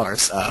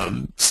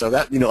 $5. So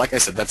that, like I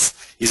said,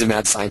 he's a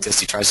mad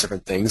scientist. He tries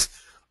different things,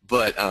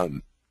 but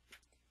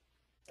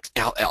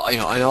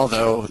and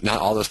although not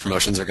all those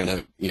promotions are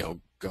going to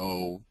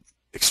go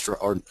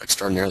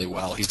extraordinarily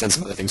well, he's done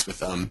some other things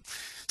with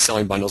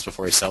selling bundles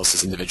before he sells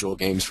his individual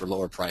games for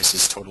lower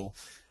prices total.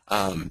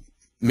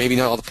 Maybe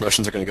not all the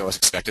promotions are going to go as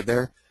expected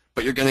there,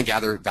 but you're going to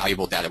gather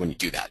valuable data when you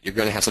do that. You're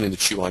going to have something to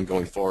chew on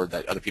going forward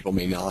that other people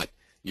may not.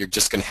 You're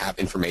just going to have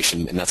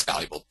information, and that's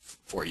valuable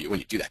for you when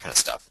you do that kind of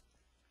stuff.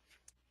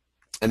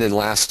 And then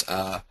last,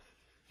 and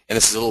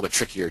this is a little bit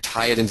trickier,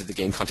 tie it into the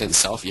game content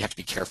itself. You have to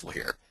be careful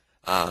here.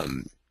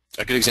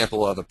 A good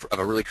example of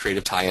a really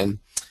creative tie-in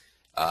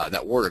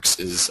that works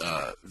is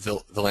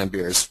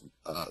Villambier's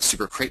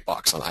Super Crate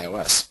Box on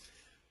iOS.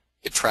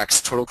 It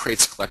tracks total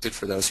crates collected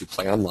for those who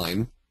play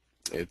online.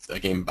 It's a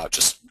game about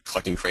just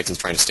collecting crates and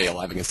trying to stay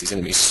alive against these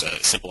enemies.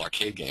 It's a simple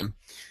arcade game.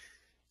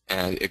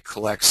 And it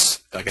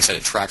collects, like I said,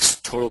 it tracks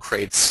total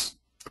crates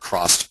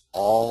across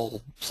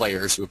all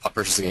players who have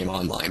purchased the game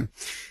online.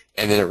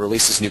 And then it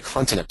releases new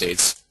content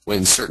updates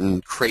when certain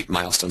crate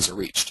milestones are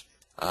reached.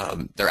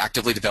 They're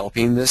actively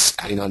developing this,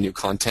 adding on new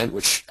content,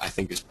 which I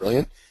think is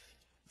brilliant.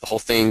 The whole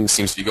thing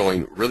seems to be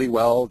going really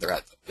well.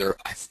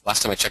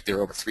 Last time I checked, they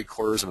were over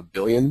 750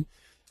 million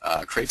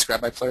crates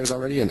grabbed by players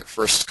already, and their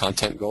first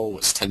content goal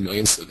was 10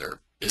 million, so they're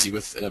busy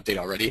with an update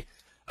already,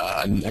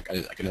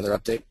 like another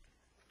update.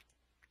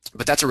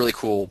 But that's a really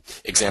cool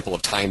example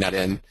of tying that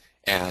in,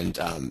 and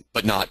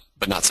but not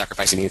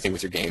sacrificing anything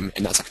with your game,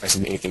 and not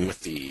sacrificing anything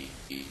with the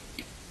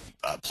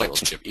play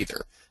relationship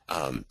either.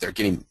 They're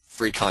getting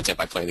free content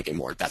by playing the game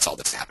more. That's all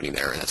that's happening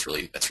there, and that's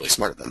really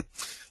smart of them.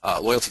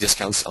 Loyalty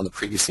discounts on the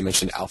previously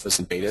mentioned alphas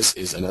and betas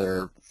is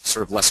another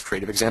sort of less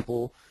creative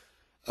example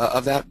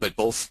of that, but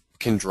both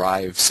can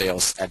drive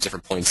sales at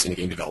different points in a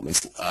game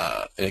development,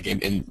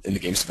 in the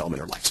game's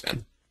development or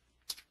lifespan.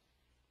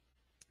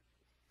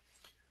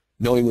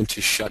 Knowing when to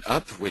shut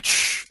up,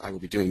 which I will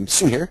be doing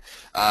soon here.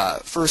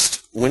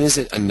 First, when is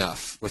it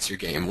enough with your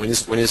game? When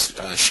is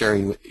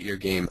sharing your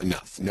game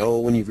enough? Know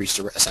when you've reached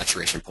a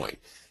saturation point,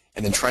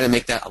 and then try to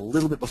make that a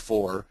little bit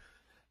before.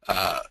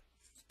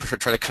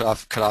 Try to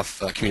cut off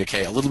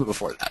communique a little bit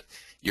before that.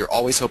 You're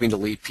always hoping to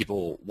leave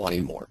people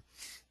wanting more.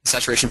 The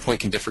saturation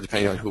point can differ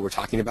depending on who we're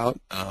talking about.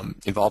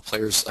 Involved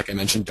players, like I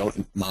mentioned,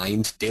 don't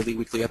mind daily,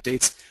 weekly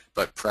updates,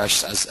 but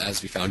fresh,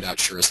 as we found out,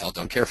 sure as hell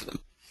don't care for them.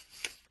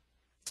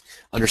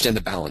 Understand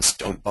the balance.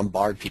 Don't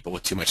bombard people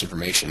with too much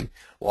information.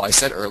 While I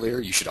said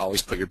earlier you should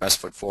always put your best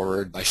foot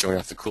forward by showing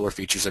off the cooler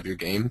features of your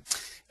game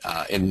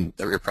in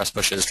your press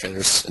pushes,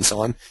 trailers, and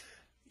so on,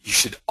 you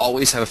should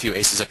always have a few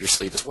aces up your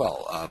sleeve as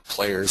well.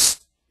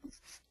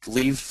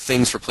 Leave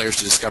things for players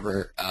to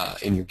discover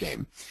in your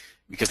game,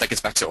 because that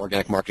gets back to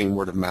organic marketing,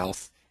 word of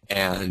mouth,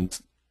 and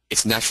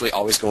it's naturally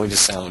always going to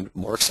sound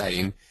more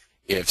exciting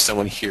if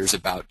someone hears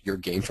about your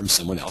game from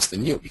someone else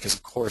than you, because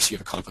of course you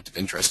have a conflict of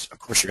interest. Of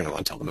course you're going to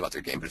want to tell them about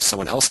their game, but if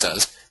someone else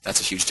does, that's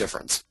a huge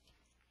difference.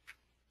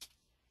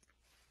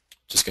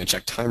 Just going to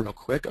check time real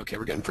quick. Okay,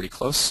 we're getting pretty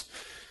close.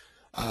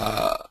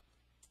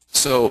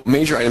 So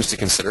major items to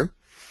consider.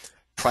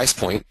 Price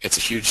point, it's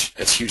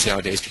huge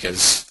nowadays,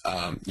 because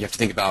you have to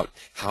think about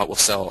how it will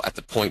sell at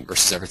the point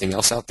versus everything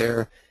else out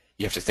there.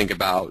 You have to think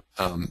about,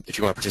 if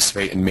you want to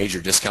participate in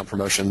major discount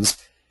promotions,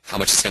 how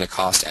much it's going to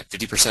cost at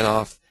 50%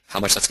 off, how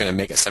much that's going to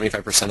make at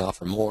 75%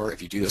 off or more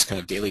if you do those kind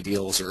of daily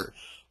deals or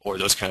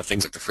those kind of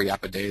things like the free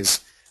app a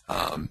days,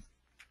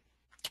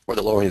 or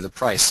the lowering of the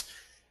price.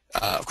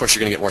 Of course, you're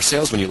going to get more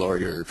sales when you lower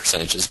your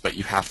percentages, but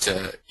you have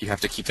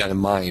to keep that in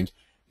mind,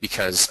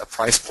 because a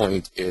price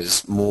point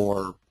is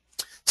more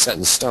set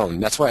in stone.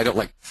 That's why I don't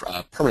like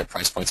permanent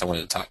price points. I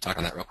wanted to talk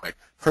on that real quick.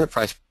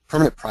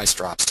 Permanent price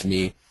drops to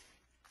me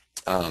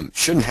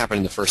shouldn't happen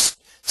in the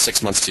first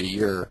 6 months to a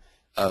year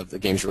of the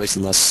game's release,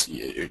 unless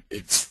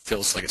it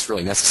feels like it's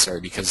really necessary,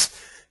 because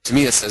to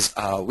me it says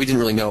we didn't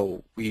really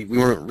know, we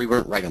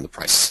weren't right on the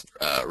price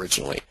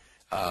originally.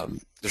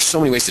 There's so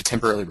many ways to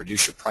temporarily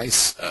reduce your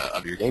price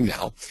of your game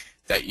now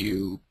that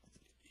you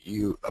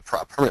a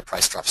permanent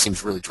price drop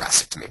seems really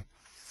drastic to me.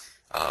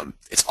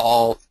 It's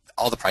all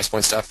the price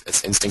point stuff.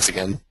 It's instincts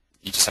again.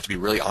 You just have to be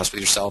really honest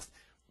with yourself.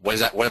 What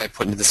have I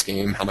put into this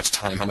game? How much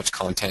time? How much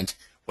content?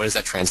 What does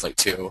that translate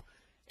to?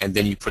 And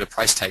then you put a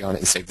price tag on it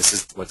and say, this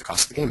is what the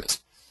cost of the game is.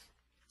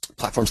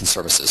 Platforms and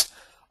services.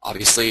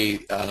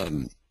 Obviously,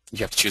 you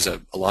have to choose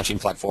a launching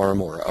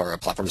platform or a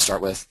platform to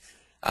start with.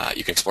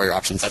 You can explore your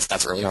options.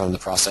 That's early on in the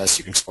process.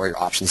 You can explore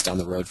your options down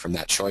the road from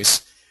that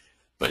choice.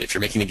 But if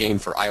you're making a game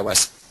for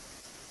iOS,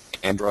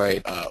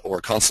 Android,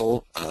 or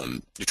console,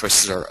 your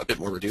choices are a bit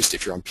more reduced.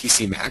 If you're on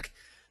PC, Mac,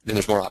 then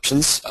there's more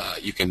options.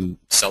 You can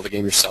sell the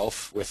game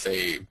yourself with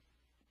a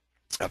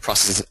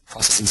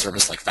processing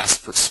service like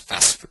Fast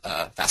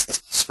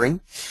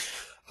Spring.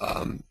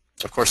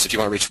 Of course, if you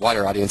want to reach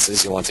wider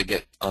audiences, you'll want to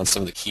get on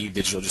some of the key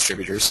digital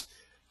distributors.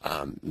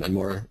 None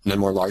more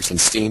large than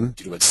Steam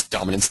due to its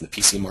dominance in the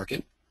PC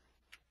market.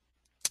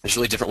 There's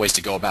really different ways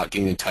to go about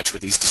getting in touch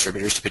with these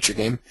distributors to pitch your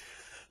game.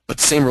 But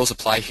the same rules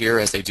apply here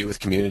as they do with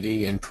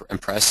community and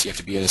press. You have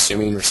to be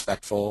unassuming,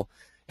 respectful,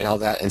 and all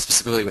that. And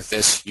specifically with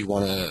this, you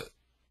want to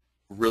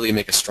really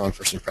make a strong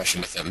first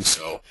impression with them.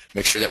 So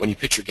make sure that when you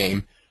pitch your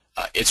game,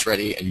 it's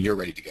ready and you're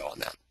ready to go on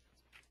that.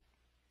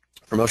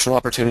 Promotional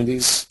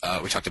opportunities,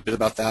 we talked a bit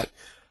about that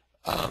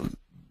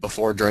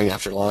before, during,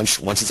 after launch.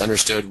 Once it's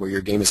understood where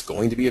your game is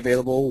going to be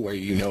available, where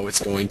you know it's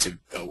going to,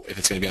 if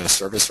it's going to be on a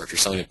service or if you're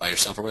selling it by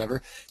yourself or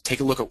whatever, take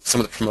a look at some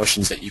of the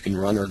promotions that you can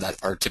run or that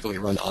are typically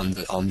run on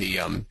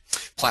the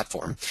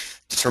platform.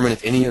 Determine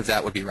if any of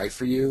that would be right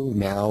for you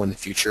now in the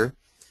future.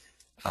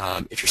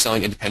 If you're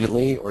selling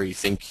independently or you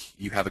think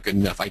you have a good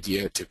enough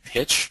idea to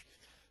pitch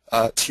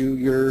to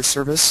your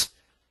service,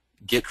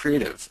 get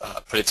creative,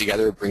 put it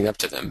together, bring it up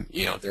to them.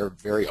 You know, they're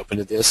very open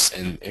to this,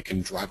 and it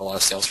can drive a lot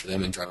of sales for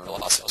them and drive a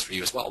lot of sales for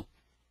you as well.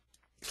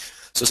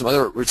 So some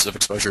other routes of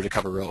exposure to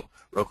cover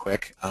real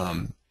quick.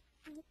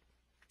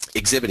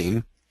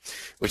 Exhibiting,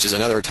 which is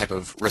another type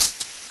of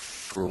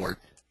risk reward,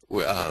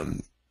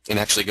 and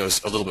actually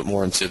goes a little bit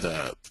more into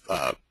the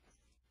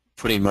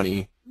putting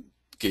money.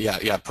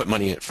 Put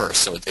money in it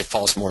first, so it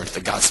falls more into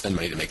the gotta spend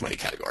money to make money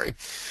category.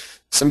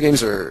 Some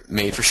games are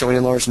made for showing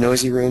in large,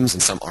 noisy rooms,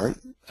 and some aren't.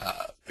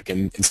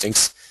 Again,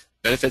 instincts.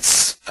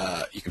 Benefits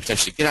you can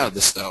potentially get out of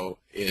this, though,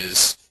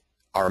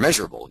 are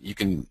measurable. You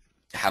can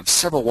have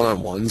several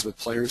one-on-ones with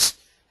players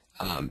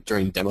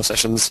during demo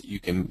sessions. You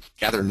can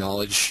gather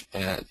knowledge,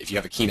 and if you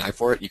have a keen eye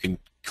for it, you can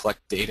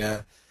collect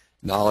data,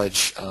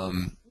 knowledge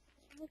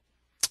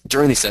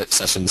during these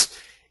sessions,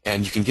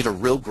 and you can get a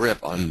real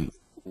grip on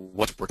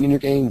what's working in your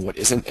game, what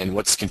isn't, and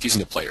what's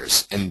confusing to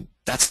players. And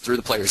that's through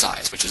the player's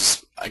eyes, which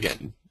is,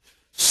 again,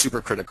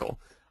 super critical.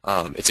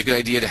 It's a good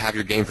idea to have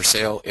your game for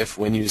sale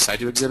when you decide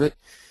to exhibit,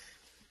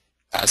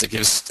 as it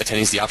gives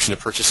attendees the option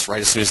to purchase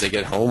right as soon as they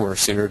get home or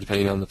sooner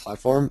depending on the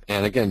platform.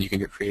 And again, you can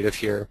get creative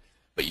here,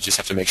 but you just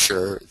have to make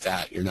sure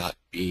that you're not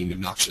being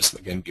obnoxious, and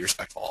again, be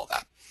respectful of all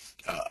that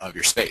of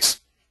your space.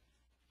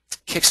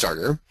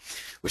 Kickstarter,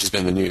 which has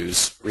been in the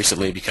news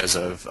recently because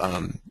of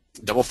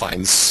Double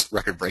Fine's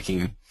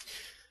record-breaking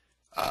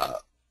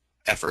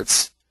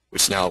efforts,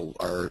 which now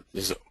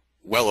is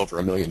well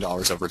over $1 million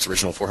over its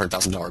original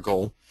 $400,000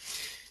 goal.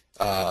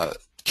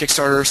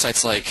 Kickstarter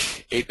sites like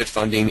 8-Bit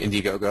Funding,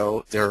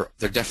 Indiegogo, they're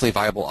definitely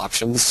viable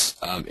options.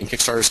 In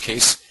Kickstarter's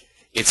case,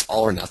 it's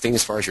all or nothing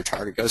as far as your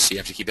target goes, so you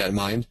have to keep that in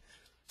mind.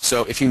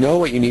 So if you know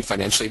what you need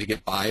financially to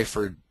get by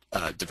for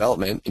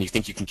development, and you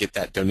think you can get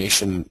that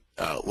donation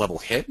level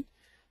hit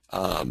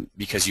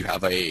because you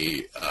have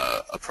a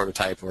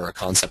prototype or a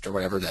concept or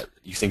whatever that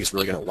you think is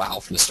really going to wow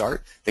from the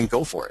start, then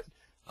go for it.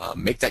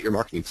 Make that your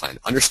marketing plan.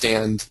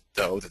 Understand,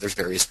 though, that there's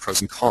various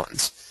pros and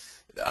cons.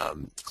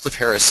 Cliff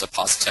Harris of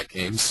Positech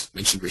Games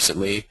mentioned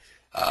recently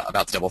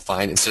about the Double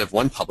Fine. Instead of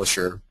one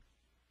publisher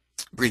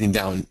breathing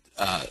down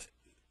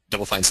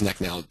Double Fine's neck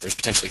now, there's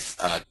potentially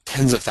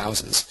tens of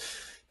thousands.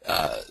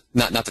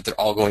 Not that they're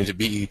all going to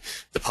be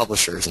the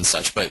publishers and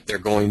such, but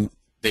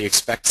they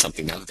expect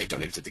something now that they've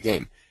donated to the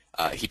game.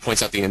 He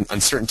points out the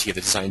uncertainty of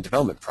the design and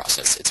development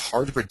process. It's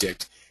hard to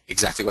predict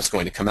exactly what's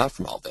going to come out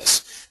from all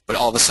this, but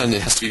all of a sudden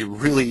it has to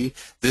be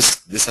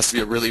this has to be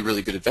a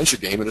really good adventure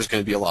game, and there's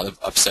going to be a lot of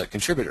upset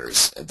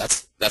contributors. And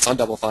that's on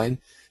Double Fine,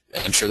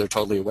 and I'm sure they're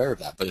totally aware of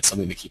that, but it's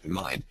something to keep in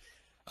mind.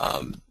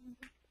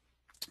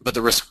 But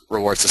the risk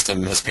reward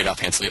system has paid off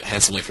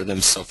handsomely for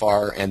them so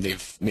far, and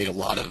they've made a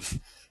lot of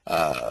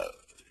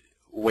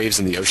waves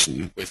in the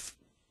ocean with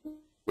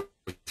what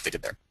they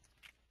did there.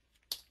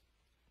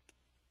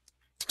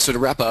 So to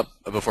wrap up,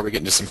 before we get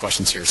into some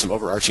questions here, some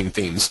overarching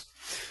themes.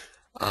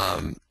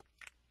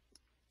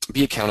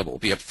 Be accountable,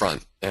 be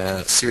upfront.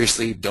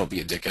 Seriously, don't be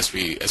a dick, as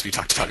we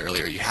talked about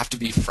earlier. You have to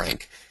be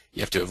frank.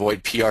 You have to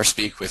avoid PR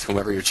speak with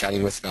whomever you're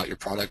chatting with about your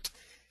product.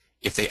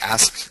 If they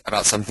ask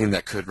about something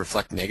that could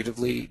reflect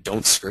negatively,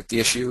 don't skirt the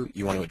issue.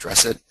 You want to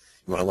address it.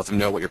 You want to let them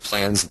know what your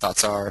plans and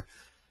thoughts are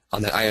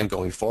on that item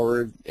going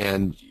forward,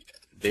 and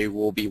they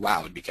will be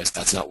wowed, because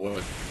that's not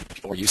what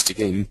people are used to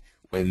getting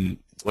when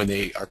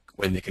they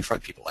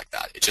confront people like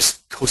that. It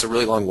just goes a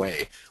really long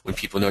way when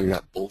people know you're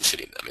not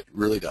bullshitting them. It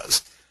really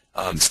does.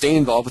 Stay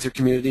involved with your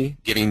community,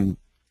 giving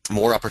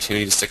more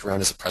opportunity to stick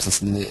around as a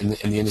presence in the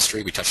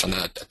industry. We touched on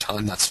that a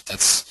ton.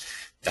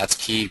 That's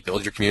key.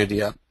 Build your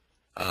community up.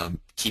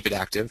 Keep it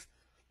active.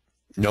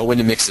 Know when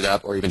to mix it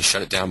up or even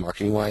shut it down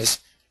marketing-wise.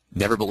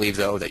 Never believe,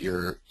 though, that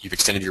you've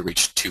extended your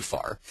reach too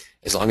far.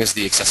 As long as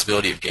the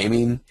accessibility of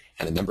gaming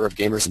and the number of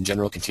gamers in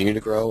general continue to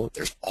grow,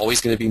 there's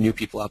always going to be new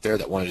people out there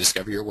that want to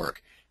discover your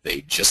work.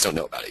 They just don't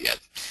know about it yet.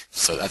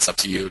 So that's up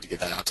to you to get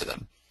that out to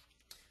them.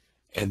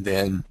 And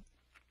then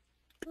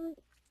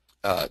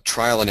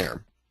trial and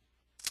error.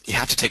 You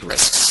have to take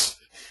risks.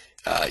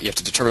 You have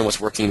to determine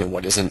what's working and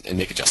what isn't and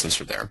make adjustments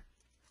from there.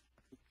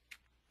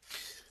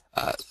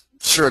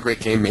 Sure, a great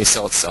game may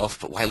sell itself,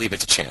 but why leave it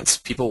to chance?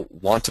 People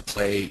want to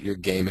play your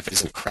game if it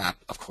isn't crap,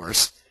 of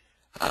course.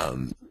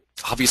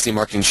 Obviously,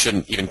 marketing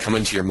shouldn't even come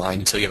into your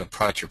mind until you have a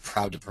product you're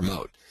proud to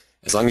promote.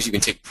 As long as you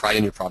can take pride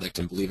in your product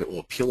and believe it will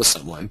appeal to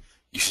someone,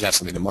 you should have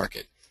something to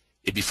market.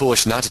 It'd be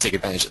foolish not to take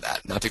advantage of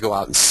that, not to go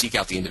out and seek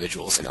out the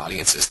individuals and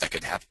audiences that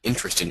could have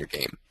interest in your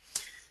game.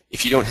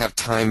 If you don't have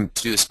time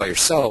to do this by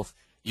yourself,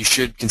 you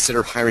should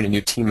consider hiring a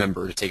new team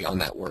member to take on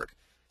that work.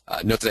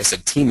 Note that I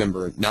said team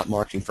member, not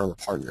marketing firm or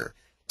partner.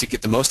 To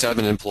get the most out of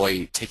an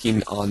employee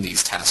taking on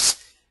these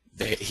tasks,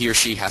 he or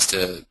she has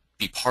to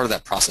be part of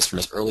that process from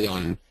as early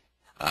on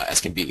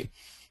as can be.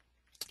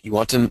 You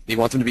want them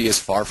to be as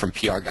far from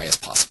PR guy as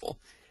possible.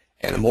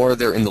 And the more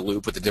they're in the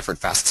loop with the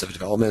different facets of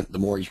development, the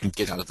more you can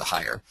get out of the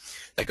hire.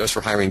 That goes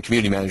for hiring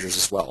community managers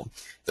as well.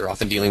 They're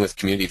often dealing with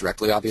community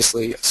directly,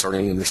 obviously,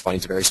 sorting and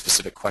responding to very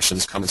specific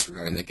questions, comments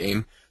regarding the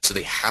game, so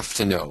they have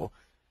to know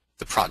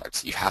the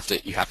product. You have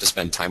to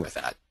spend time with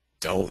that.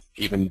 Don't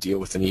even deal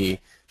with any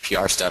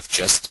PR stuff.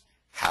 Just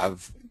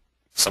have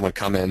someone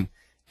come in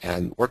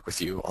and work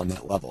with you on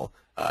that level.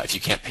 If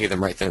you can't pay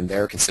them right then and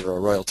there, consider a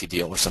royalty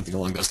deal or something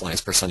along those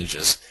lines,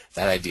 percentages.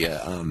 That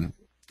idea,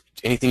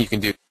 anything you can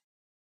do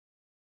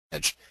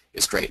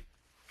is great.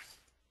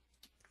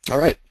 All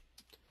right.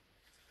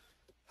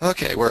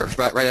 Okay, we're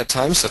about right at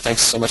time, so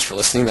thanks so much for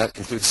listening. That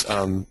concludes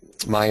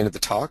my end of the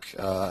talk.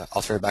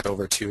 I'll turn it back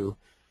over to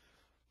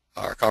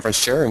our conference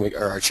chair and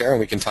our chair, and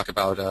we can talk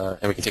about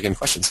and we can take in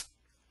questions.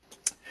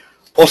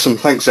 Awesome,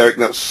 thanks Eric.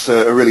 That's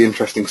a really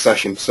interesting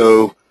session.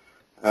 So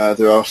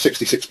there are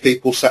 66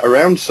 people sat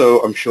around,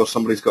 so I'm sure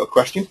somebody's got a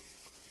question.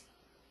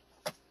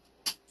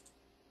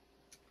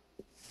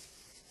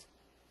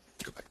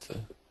 Go back to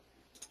the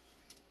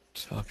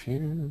top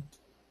here.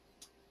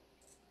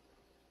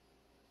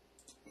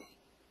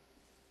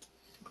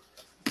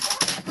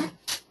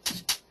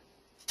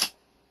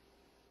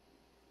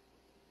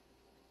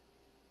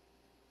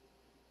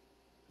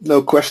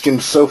 No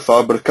questions so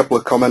far, but a couple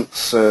of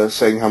comments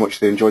saying how much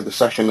they enjoyed the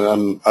session,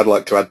 and I'd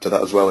like to add to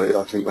that as well.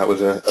 I think that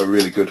was a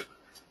really good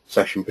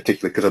session,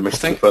 particularly because I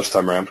missed it the first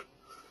time around.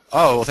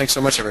 Oh, well, thanks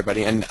so much,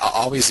 everybody. And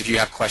always, if you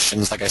have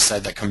questions, like I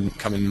said, that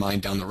come in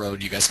mind down the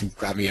road, you guys can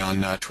grab me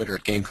on Twitter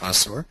at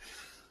GameConnoisseur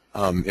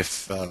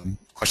if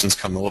questions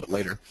come a little bit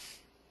later.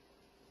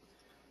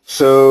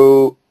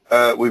 So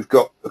we've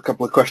got a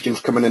couple of questions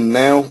coming in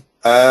now.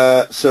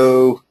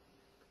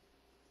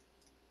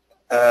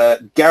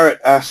 Garrett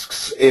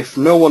asks, if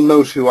no one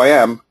knows who I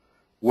am,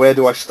 where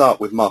do I start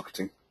with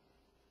marketing?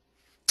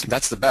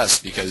 That's the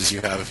best because you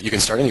can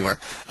start anywhere.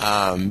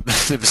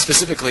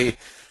 Specifically,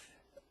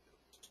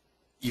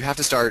 you have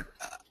to start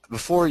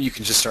before you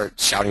can just start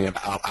shouting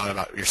out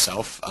about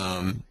yourself.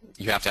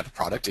 You have to have a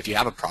product. If you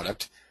have a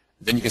product,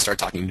 then you can start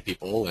talking to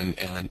people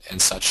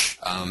and such.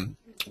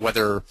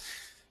 Whether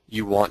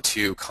you want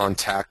to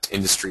contact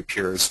industry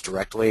peers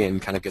directly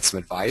and kind of get some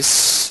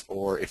advice,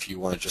 or if you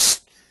want to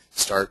just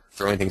start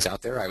throwing things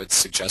out there, I would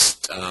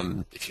suggest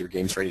if your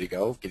game's ready to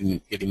go,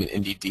 getting an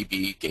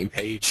IndieDB game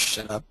page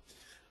set up,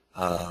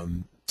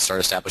 start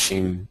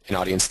establishing an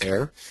audience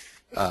there.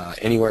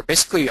 Anywhere,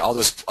 basically all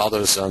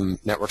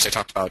those networks I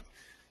talked about,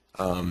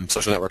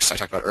 social networks I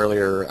talked about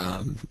earlier,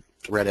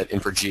 Reddit,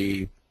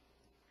 Info-G,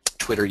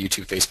 Twitter,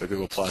 YouTube, Facebook,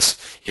 Google+.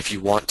 If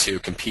you want to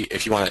compete,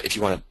 if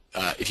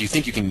you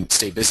think you can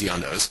stay busy on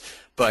those,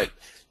 but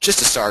just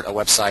to start a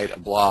website, a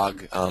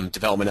blog,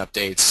 development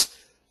updates,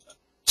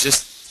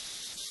 just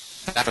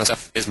that kind of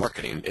stuff is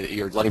marketing.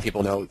 You're letting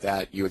people know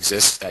that you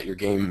exist, that your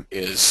game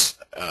is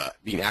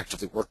being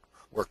actively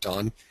worked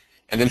on,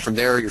 and then from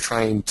there you're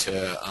trying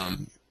to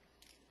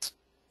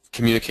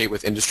communicate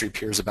with industry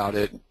peers about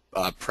it,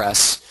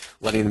 press,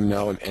 letting them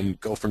know, and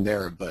go from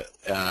there. But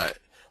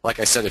like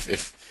I said,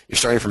 if you're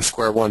starting from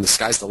square one, the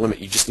sky's the limit.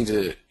 You just need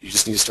to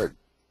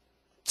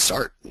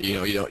start. You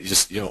know, you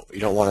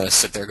don't want to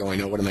sit there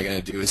going, "Oh, what am I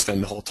going to do?" and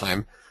spend the whole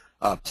time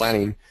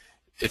planning.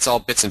 It's all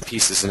bits and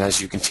pieces, and as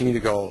you continue to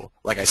go,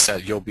 like I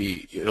said, it'll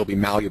be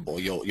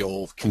malleable.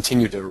 You'll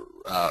continue to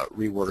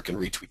rework and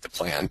retweak the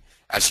plan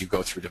as you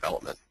go through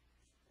development.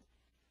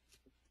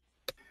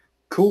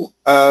 Cool.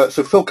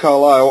 So Phil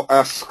Carlisle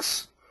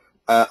asks,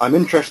 I'm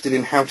interested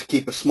in how to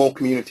keep a small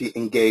community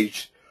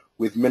engaged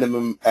with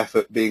minimum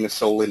effort being a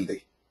sole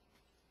indie.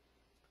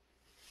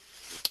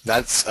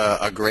 That's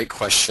a great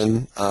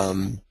question.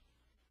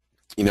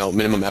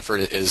 Minimum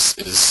effort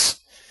is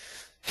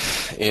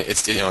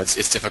it's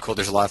difficult.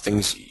 There's a lot of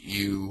things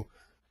you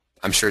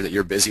I'm sure that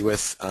you're busy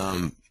with.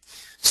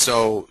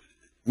 So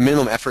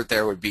minimum effort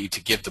there would be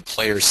to give the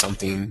players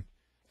something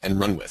and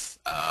run with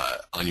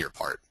on your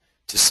part.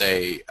 To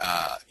say,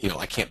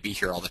 I can't be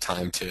here all the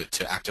time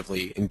to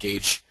actively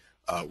engage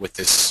with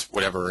this,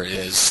 whatever it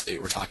is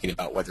that we're talking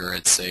about, whether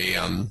it's a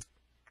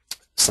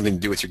something to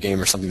do with your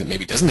game or something that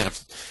maybe doesn't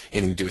have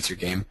anything to do with your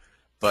game.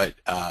 But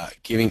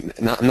I'm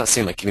not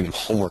saying like giving them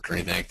homework or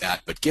anything like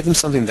that, but give them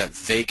something that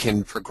they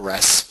can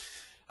progress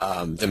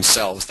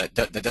themselves, that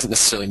doesn't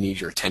necessarily need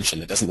your attention,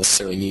 that doesn't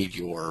necessarily need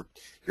your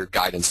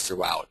guidance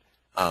throughout.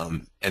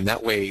 And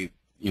that way,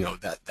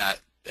 that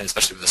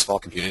especially with a small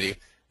community,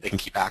 they can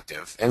keep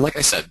active. And like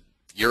I said,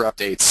 your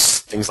updates,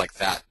 things like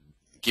that,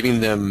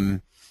 giving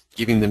them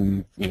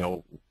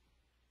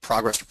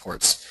progress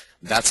reports,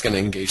 that's going to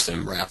engage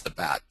them right off the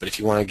bat. But if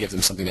you want to give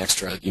them something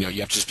extra, you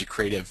have to just be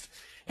creative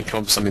and come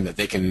up with something that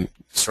they can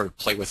sort of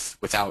play with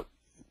without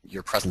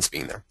your presence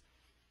being there.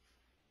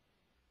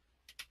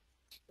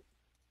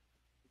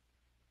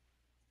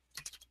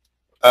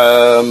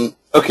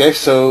 Okay,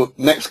 so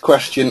next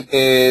question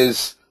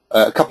is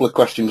a couple of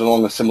questions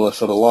along a similar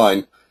sort of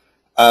line.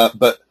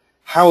 But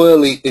how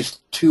early is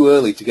too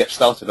early to get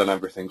started on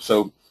everything?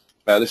 So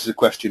this is a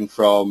question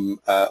from,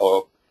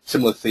 or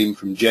similar theme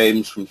from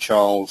James, from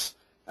Charles,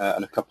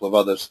 and a couple of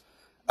others.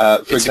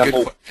 For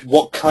example,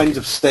 what kinds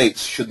of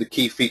states should the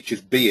key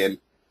features be in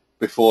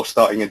before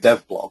starting a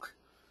dev blog?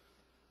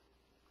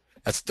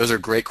 Those are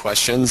great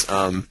questions.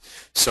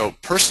 So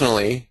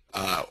personally,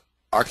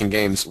 Arkin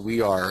Games, we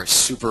are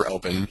super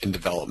open in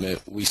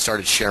development. We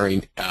started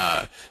sharing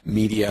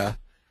media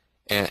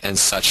and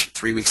such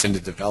 3 weeks into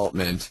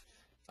development,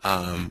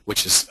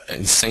 which is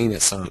insane in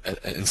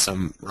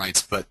some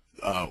rights, but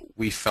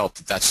we felt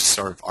that that's just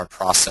sort of our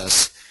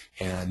process.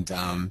 And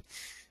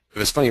it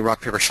was funny,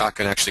 Rock Paper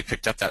Shotgun actually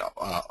picked up that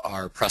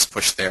our press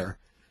push there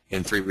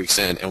in 3 weeks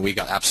in, and we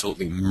got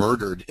absolutely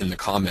murdered in the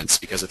comments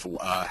because of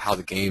how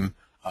the game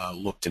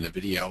looked in the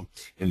video,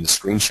 in the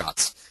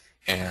screenshots.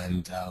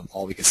 And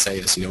all we could say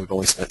is, we've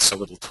only spent so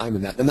little time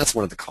in that. And that's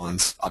one of the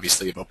cons,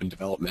 obviously, of open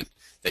development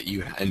that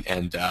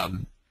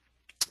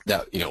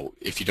that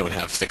if you don't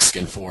have thick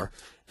skin for,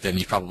 then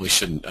you probably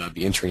shouldn't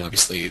be entering,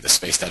 obviously, the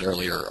space that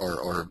early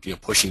or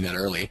pushing that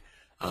early.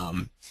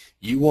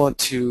 You want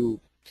to,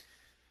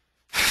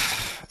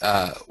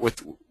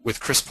 with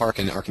Chris Park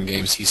and Arkin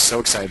Games, he's so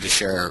excited to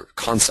share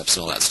concepts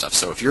and all that stuff.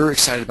 So if you're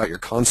excited about your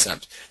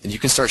concept, then you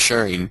can start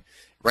sharing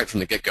right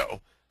from the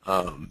get-go.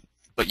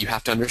 But you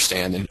have to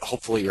understand, and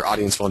hopefully your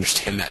audience will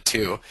understand that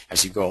too,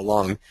 as you go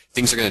along,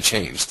 things are going to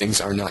change. Things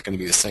are not going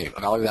to be the same.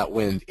 A Valley Without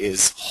Wind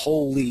is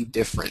wholly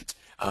different.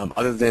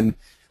 Other than,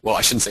 well,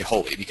 I shouldn't say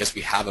wholly, because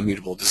we have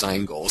immutable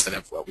design goals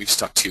that we've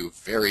stuck to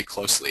very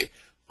closely.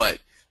 But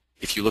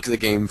if you look at the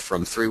game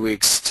from 3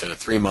 weeks to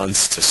 3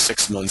 months to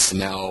 6 months to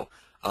now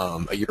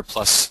a year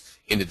plus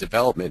into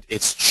development,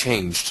 it's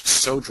changed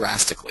so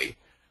drastically.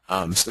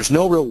 So there's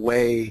no real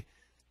way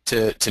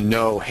to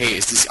know,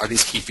 hey, are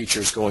these key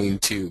features going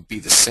to be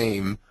the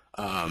same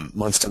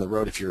months down the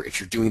road if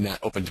you're doing that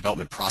open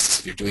development process,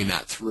 if you're doing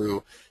that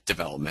through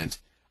development.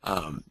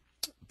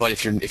 But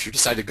if you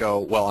decide to go,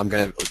 well, I'm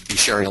going to be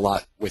sharing a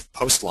lot with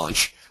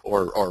post-launch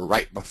or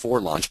right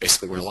before launch,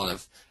 basically when a lot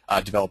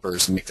of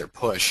developers make their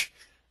push,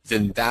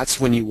 then that's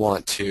when you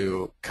want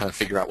to kind of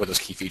figure out what those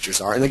key features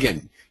are. And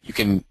again, you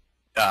can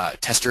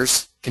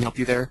testers can help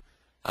you there.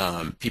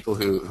 People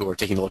who are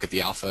taking a look at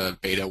the alpha,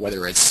 beta,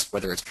 whether it's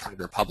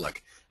private or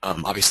public.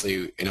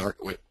 Obviously, in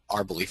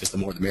our belief is the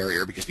more the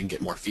merrier, because we can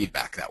get more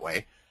feedback that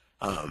way.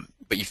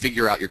 But you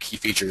figure out your key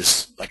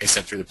features, like I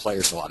said, through the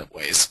players in a lot of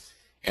ways,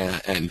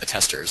 and the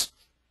testers.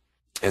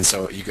 And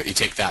so you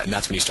take that, and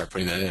that's when you start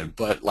putting that in.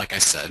 But like I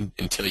said,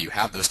 until you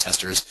have those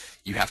testers,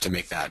 you have to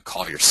make that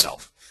call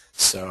yourself.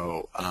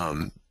 So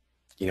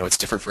it's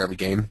different for every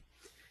game.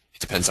 It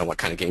depends on what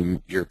kind of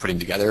game you're putting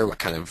together. What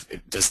kind of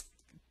does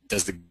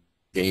the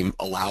game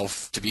allow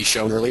to be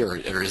shown early, or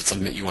is it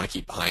something that you want to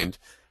keep behind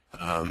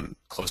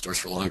closed doors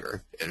for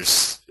longer?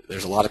 There's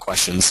a lot of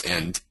questions,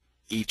 and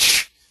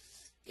each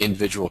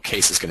individual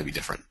case is going to be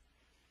different.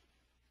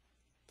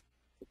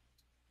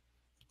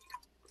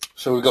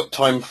 So we've got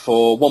time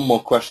for one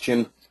more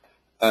question,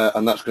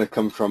 and that's going to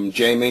come from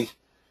Jamie.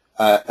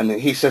 And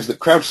he says that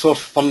crowdsourced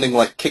funding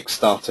like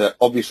Kickstarter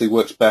obviously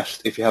works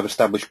best if you have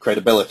established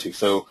credibility.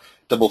 So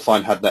Double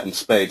Fine had that in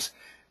spades.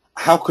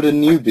 How could a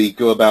newbie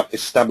go about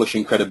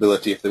establishing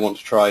credibility if they want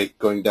to try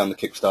going down the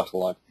Kickstarter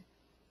line?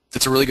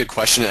 That's a really good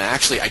question, and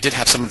actually I did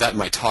have some of that in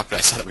my talk, but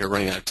I saw that we were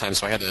running out of time,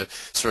 so I had to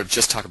sort of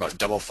just talk about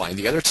Double Fine.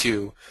 The other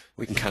two,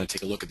 we can kind of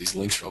take a look at these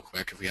links real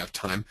quick if we have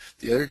time.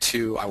 The other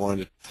two I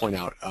wanted to point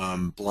out,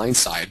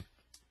 Blindside,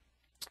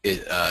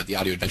 the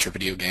audio adventure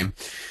video game.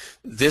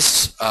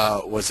 This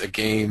was a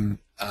game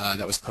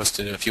that was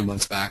posted a few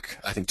months back,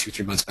 I think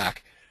 2-3 months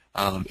back.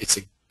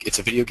 It's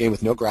a video game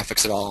with no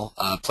graphics at all,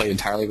 played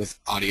entirely with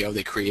audio.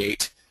 They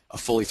create a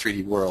fully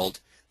 3D world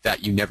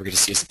that you never get to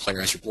see as a player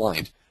as you're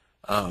blind.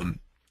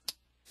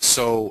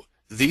 So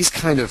these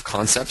kind of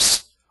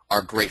concepts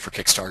are great for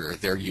Kickstarter.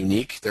 They're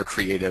unique, they're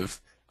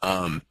creative,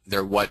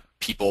 They're what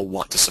people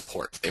want to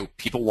support.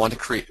 People want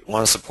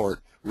to support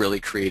really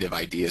creative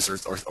ideas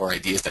or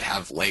ideas that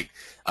have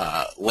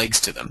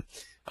legs to them.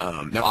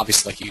 Now,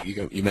 obviously,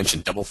 like you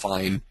mentioned, Double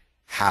Fine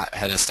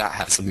had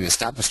something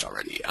established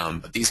already,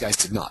 but these guys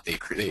did not. They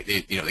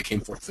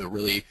came forth with a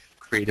really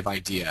creative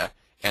idea,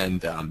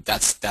 and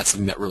that's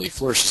something that really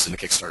flourishes in the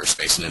Kickstarter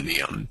space and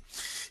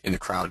in the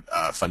crowd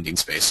funding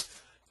space.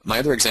 My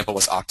other example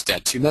was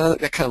Octodad 2. Now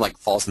that kind of like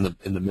falls in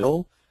the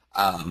middle.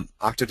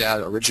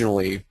 Octodad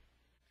originally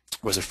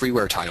was a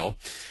freeware title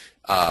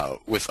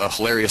with a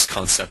hilarious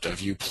concept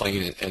of you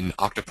playing an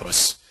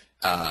octopus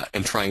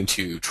and trying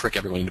to trick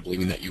everyone into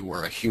believing that you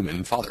were a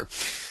human father,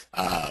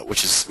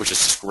 which is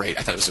just great.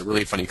 I thought it was a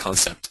really funny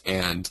concept.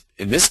 And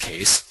in this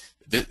case,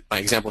 my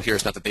example here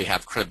is not that they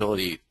have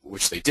credibility,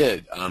 which they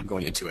did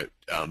going into it,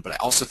 but I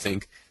also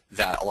think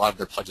that a lot of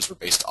their pledges were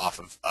based off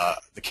of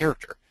the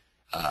character.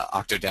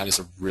 Octodad is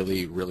a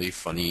really, really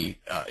funny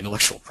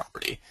intellectual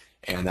property,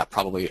 and that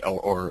probably,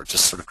 or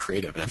just sort of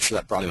creative, and I'm sure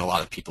that brought in a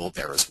lot of people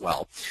there as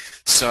well.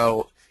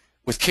 So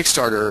with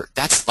Kickstarter,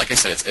 that's, like I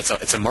said,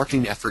 it's a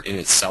marketing effort in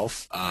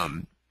itself.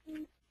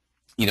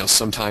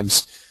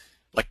 Sometimes,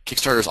 like,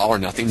 Kickstarter is all or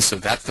nothing, so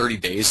that 30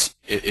 days,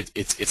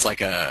 it's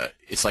like a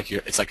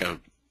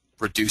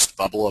reduced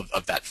bubble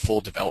of that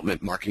full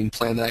development marketing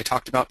plan that I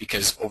talked about,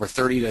 because over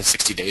 30 to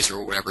 60 days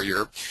or whatever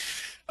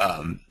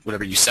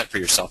whatever you set for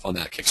yourself on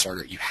that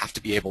Kickstarter, you have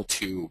to be able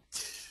to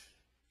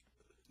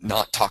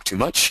not talk too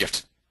much.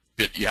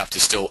 You have to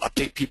still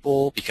update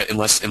people, because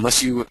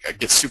unless you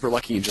get super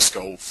lucky and just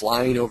go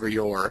flying over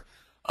your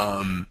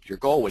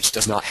goal, which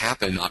does not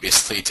happen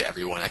obviously to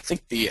everyone. I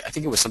think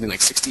it was something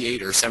like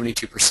 68 or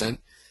 72%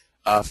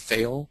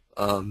 fail.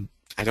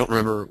 I don't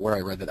remember where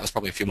I read that. That was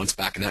probably a few months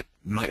back, and that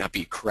might not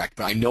be correct,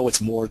 but I know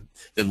it's more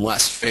than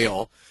less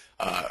fail.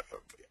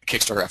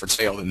 Kickstarter efforts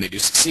fail than they do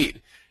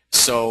succeed.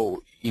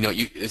 So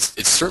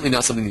it's certainly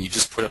not something that you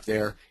just put up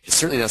there. It's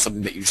certainly not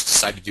something that you just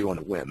decide to do on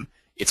a whim.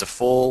 It's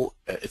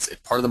it's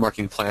part of the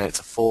marketing plan. It's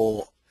a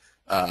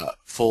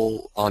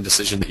full-on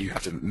decision that you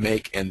have to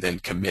make and then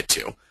commit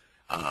to.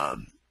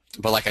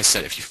 But like I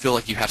said, if you feel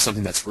like you have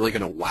something that's really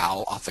going to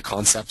wow off the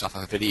concept, off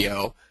of a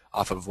video,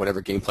 off of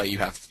whatever gameplay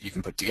you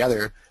can put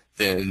together,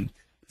 then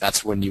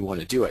that's when you want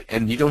to do it.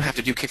 And you don't have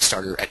to do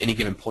Kickstarter at any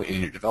given point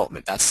in your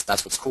development. That's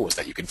what's cool, is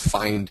that you can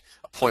find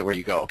a point where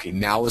you go, okay,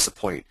 now is the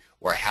point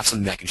where I have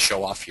something that I can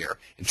show off here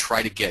and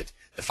try to get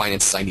the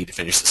finances I need to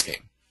finish this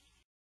game.